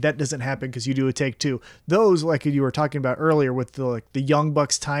action movie, that doesn't happen because you do a take two. Those, like you were talking about earlier with the Young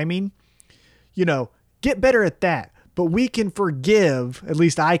Bucks timing, get better at that. But we can forgive, at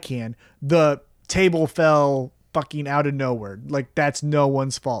least I can, the table fell fucking out of nowhere. Like, that's no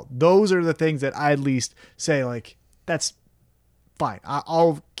one's fault. Those are the things that I at least say, like, that's fine.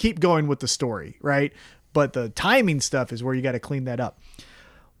 I'll keep going with the story, right? But the timing stuff is where you got to clean that up.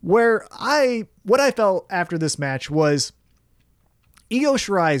 What I felt after this match was Io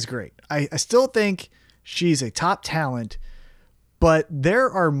Shirai is great. I still think she's a top talent, but there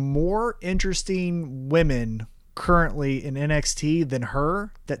are more interesting women currently in NXT than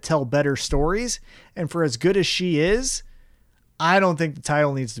her that tell better stories. And for as good as she is, I don't think the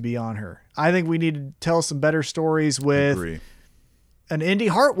title needs to be on her. I think we need to tell some better stories with an Indy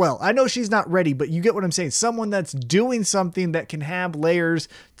Hartwell. I know she's not ready, but you get what I'm saying. Someone that's doing something that can have layers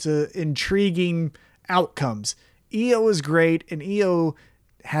to intriguing outcomes. Io is great, and Io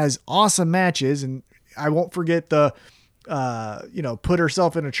has awesome matches, and I won't forget the put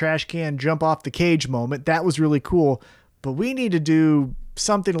herself in a trash can, jump off the cage moment. That was really cool. But we need to do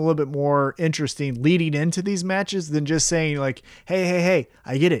something a little bit more interesting leading into these matches than just saying like, hey,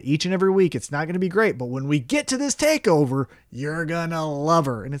 I get it. Each and every week, it's not going to be great. But when we get to this takeover, you're going to love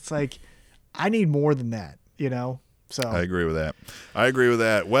her. And it's like, I need more than that, So I agree with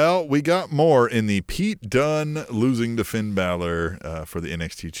that. Well, we got more in the Pete Dunne losing to Finn Balor for the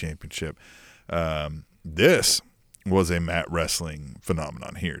NXT Championship. This was a mat wrestling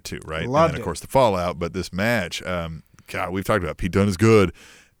phenomenon here too, right? Loved and then, of course, the fallout. But this match, we've talked about Pete Dunne is good,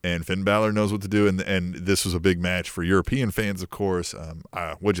 and Finn Balor knows what to do, and this was a big match for European fans, of course.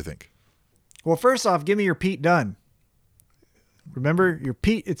 What'd you think? Well, first off, give me your Pete Dunne. Remember,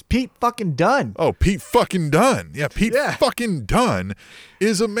 it's Pete fucking Dunne. Oh, Pete fucking Dunne. Yeah, Pete fucking Dunne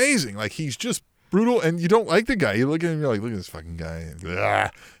is amazing. Like, he's just brutal, and you don't like the guy. You look at him, you're like, look at this fucking guy. I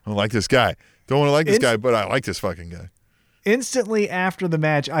don't like this guy. Don't want to like this guy, but I like this fucking guy. Instantly after the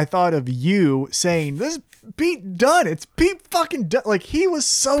match, I thought of you saying, this is Pete Dunne. It's Pete fucking Dunne. Like, he was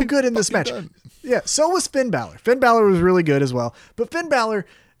so good in this match. Dunne. Yeah, so was Finn Balor. Finn Balor was really good as well. But Finn Balor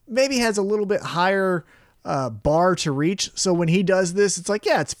maybe has a little bit higher bar to reach. So when he does this, it's like,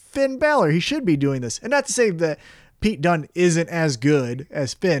 yeah, it's Finn Balor. He should be doing this. And not to say that Pete Dunne isn't as good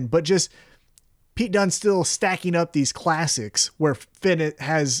as Finn, but just Pete Dunne still stacking up these classics where Finn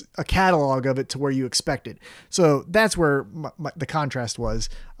has a catalog of it to where you expect it. So that's where the contrast was.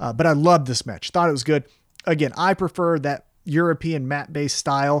 But I loved this match. Thought it was good. Again, I prefer that European mat-based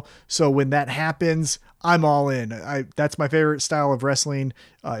style. So when that happens, I'm all in. That's my favorite style of wrestling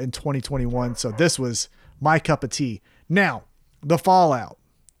in 2021. So this was my cup of tea. Now, the fallout.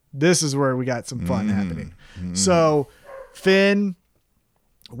 This is where we got some fun happening. So Finn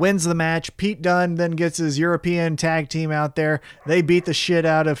wins the match. Pete Dunne then gets his European tag team out there. They beat the shit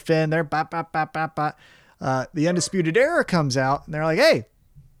out of Finn. They're the Undisputed Era comes out, and they're like, hey,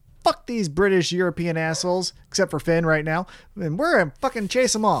 fuck these British European assholes, except for Finn right now, and we're going to fucking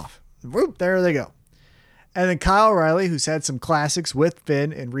chase them off. Whoop, there they go. And then Kyle O'Reilly, who's had some classics with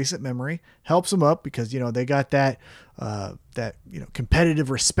Finn in recent memory, helps him up because, they got that competitive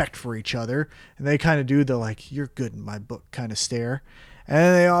respect for each other. And they kind of do the, like, you're good in my book kind of stare. And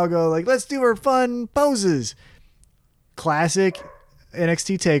then they all go like, let's do our fun poses. Classic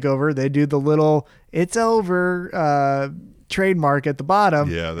NXT TakeOver. They do the little, it's over trademark at the bottom.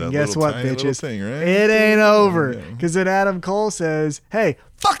 Yeah, that and guess little what, tiny little bitches? thing, right? It ain't over. Because then Adam Cole says, hey,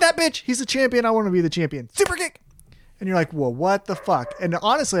 fuck that bitch. He's the champion. I want to be the champion. Super kick. And you're like, well, what the fuck? And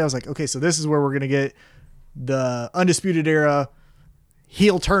honestly, I was like, okay, so this is where we're going to get the Undisputed Era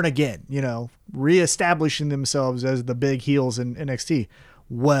heel turn again, reestablishing themselves as the big heels in NXT.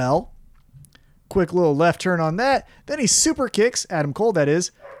 Well, quick little left turn on that. Then he super kicks, Adam Cole that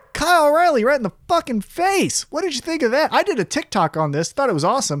is, Kyle O'Reilly right in the fucking face. What did you think of that? I did a TikTok on this. Thought it was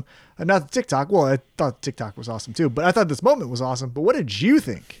awesome. Not the TikTok. Well, I thought TikTok was awesome too, but I thought this moment was awesome. But what did you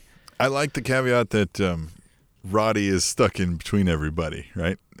think? I like the caveat that Roddy is stuck in between everybody,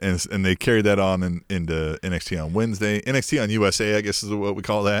 right? And they carried that on into NXT on Wednesday. NXT on USA, I guess is what we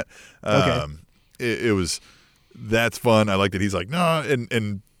call that. Okay. It was, that's fun. I like that he's like, no,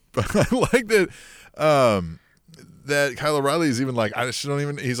 and I like that that Kyle O'Reilly is even like, I just don't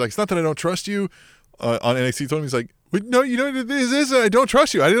even, he's like, it's not that I don't trust you on NXT. Told him, he's like, wait, no, you know, this is, I don't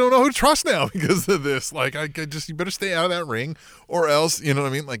trust you. I don't know who to trust now because of this. Like, I just, you better stay out of that ring or else, you know what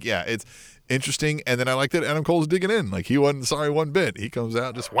I mean? Like, yeah, it's interesting. And then I like that Adam Cole's digging in. Like, he wasn't sorry one bit. He comes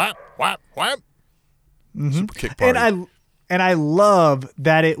out just whap, whap, whap. Mm-hmm. Super kick party. And I love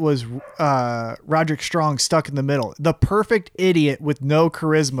that it was Roderick Strong stuck in the middle. The perfect idiot with no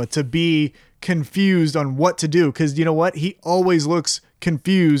charisma to be confused on what to do. Because you know what? He always looks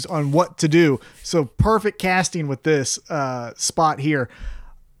confused on what to do. So perfect casting with this spot here.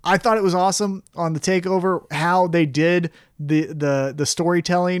 I thought it was awesome on the takeover how they did the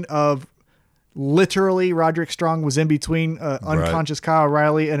storytelling of literally Roderick Strong was in between unconscious Kyle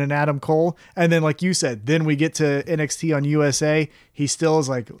O'Reilly and an Adam Cole. And then, like you said, then we get to NXT on USA. He still is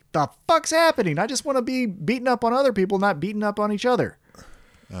like, the fuck's happening? I just want to be beating up on other people, not beating up on each other.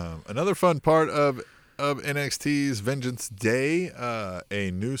 Another fun part of NXT's Vengeance Day, a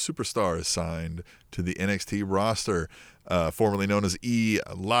new superstar is signed to the NXT roster, formerly known as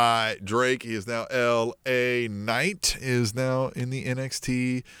Eli Drake. He is now LA Knight, is now in the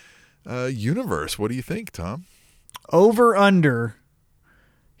NXT universe. What do you think, Tom? Over under,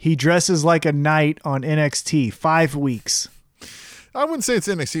 he dresses like a knight on NXT 5 weeks. I wouldn't say it's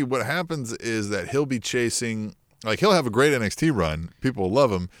NXT. What happens is that he'll be chasing, like, he'll have a great NXT run. People will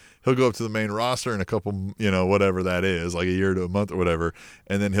love him. He'll go up to the main roster in a couple, you know, whatever that is, like a year to a month or whatever,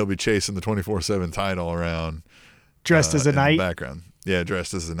 and then he'll be chasing the 24/7 title around. Dressed as a knight? In the background. Yeah,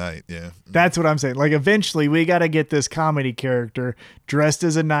 dressed as a knight, yeah. That's what I'm saying. Like, eventually, we got to get this comedy character dressed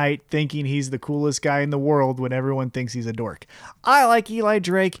as a knight, thinking he's the coolest guy in the world when everyone thinks he's a dork. I like Eli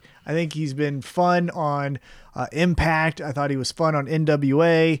Drake. I think he's been fun on Impact. I thought he was fun on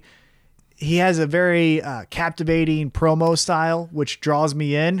NWA. He has a very captivating promo style, which draws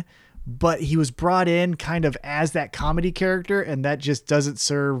me in. But he was brought in kind of as that comedy character, and that just doesn't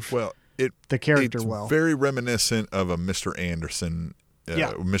serve the character well. Very reminiscent of a Mr. Anderson,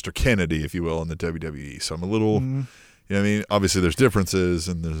 Mr. Kennedy, if you will, in the WWE. So I'm a little, you know what I mean? Obviously there's differences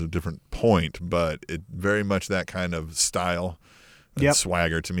and there's a different point, but it very much that kind of style and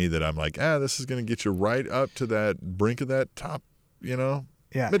swagger to me that I'm like, this is going to get you right up to that brink of that top, you know,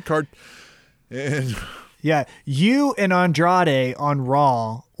 mid-card. And yeah, you and Andrade on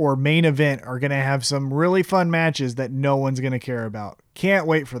Raw or main event are going to have some really fun matches that no one's going to care about. Can't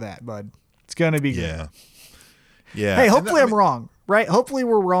wait for that, bud. It's going to be good. Yeah. Hey, hopefully I'm wrong, right? Hopefully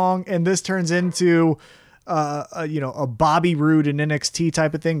we're wrong and this turns into a Bobby Roode and NXT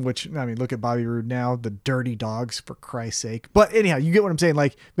type of thing, which, I mean, look at Bobby Roode now, the Dirty Dogs, for Christ's sake. But anyhow, you get what I'm saying.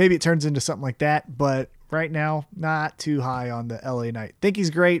 Like, maybe it turns into something like that, but right now, not too high on the LA Knight. Think he's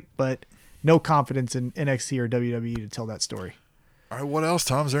great, but no confidence in NXT or WWE to tell that story. All right, what else,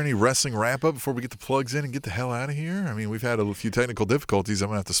 Tom? Is there any wrestling wrap-up before we get the plugs in and get the hell out of here? I mean, we've had a few technical difficulties. I'm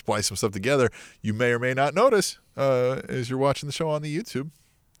going to have to splice some stuff together. You may or may not notice as you're watching the show on the YouTube.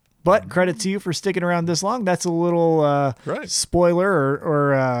 But credit to you for sticking around this long. That's a little spoiler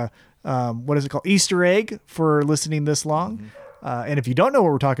or what is it called? Easter egg for listening this long. And if you don't know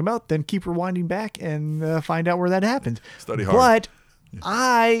what we're talking about, then keep rewinding back and find out where that happened. Study hard. But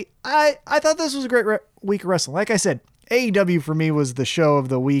I thought this was a great week of wrestling. Like I said, AEW for me was the show of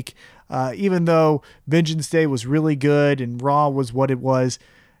the week. Even though Vengeance Day was really good and Raw was what it was,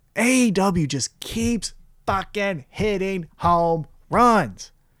 AEW just keeps fucking hitting home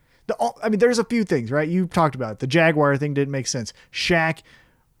runs. I mean, there's a few things, right? You talked about it. The Jaguar thing didn't make sense. Shaq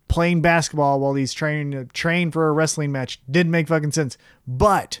playing basketball while he's training to train for a wrestling match didn't make fucking sense.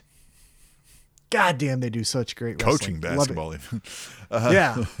 But goddamn, they do such great Coaching wrestling. basketball.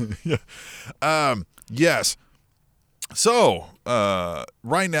 Yeah. Yes. So,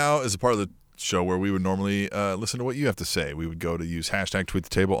 right now is a part of the show where we would normally listen to what you have to say. We would go to use hashtag Tweet the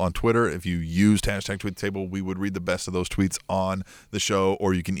Table on Twitter. If you used hashtag Tweet the Table, we would read the best of those tweets on the show,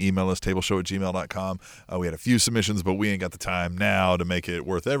 or you can email us, tableshow@gmail.com. We had a few submissions, but we ain't got the time now to make it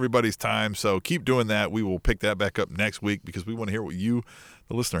worth everybody's time. So keep doing that. We will pick that back up next week because we want to hear what you,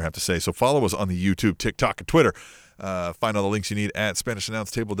 the listener, have to say. So follow us on the YouTube, TikTok, and Twitter. Find all the links you need at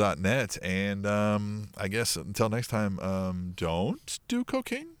SpanishAnnounceTable.net. And I guess until next time, don't do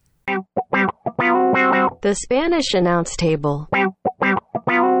cocaine. The Spanish Announce Table.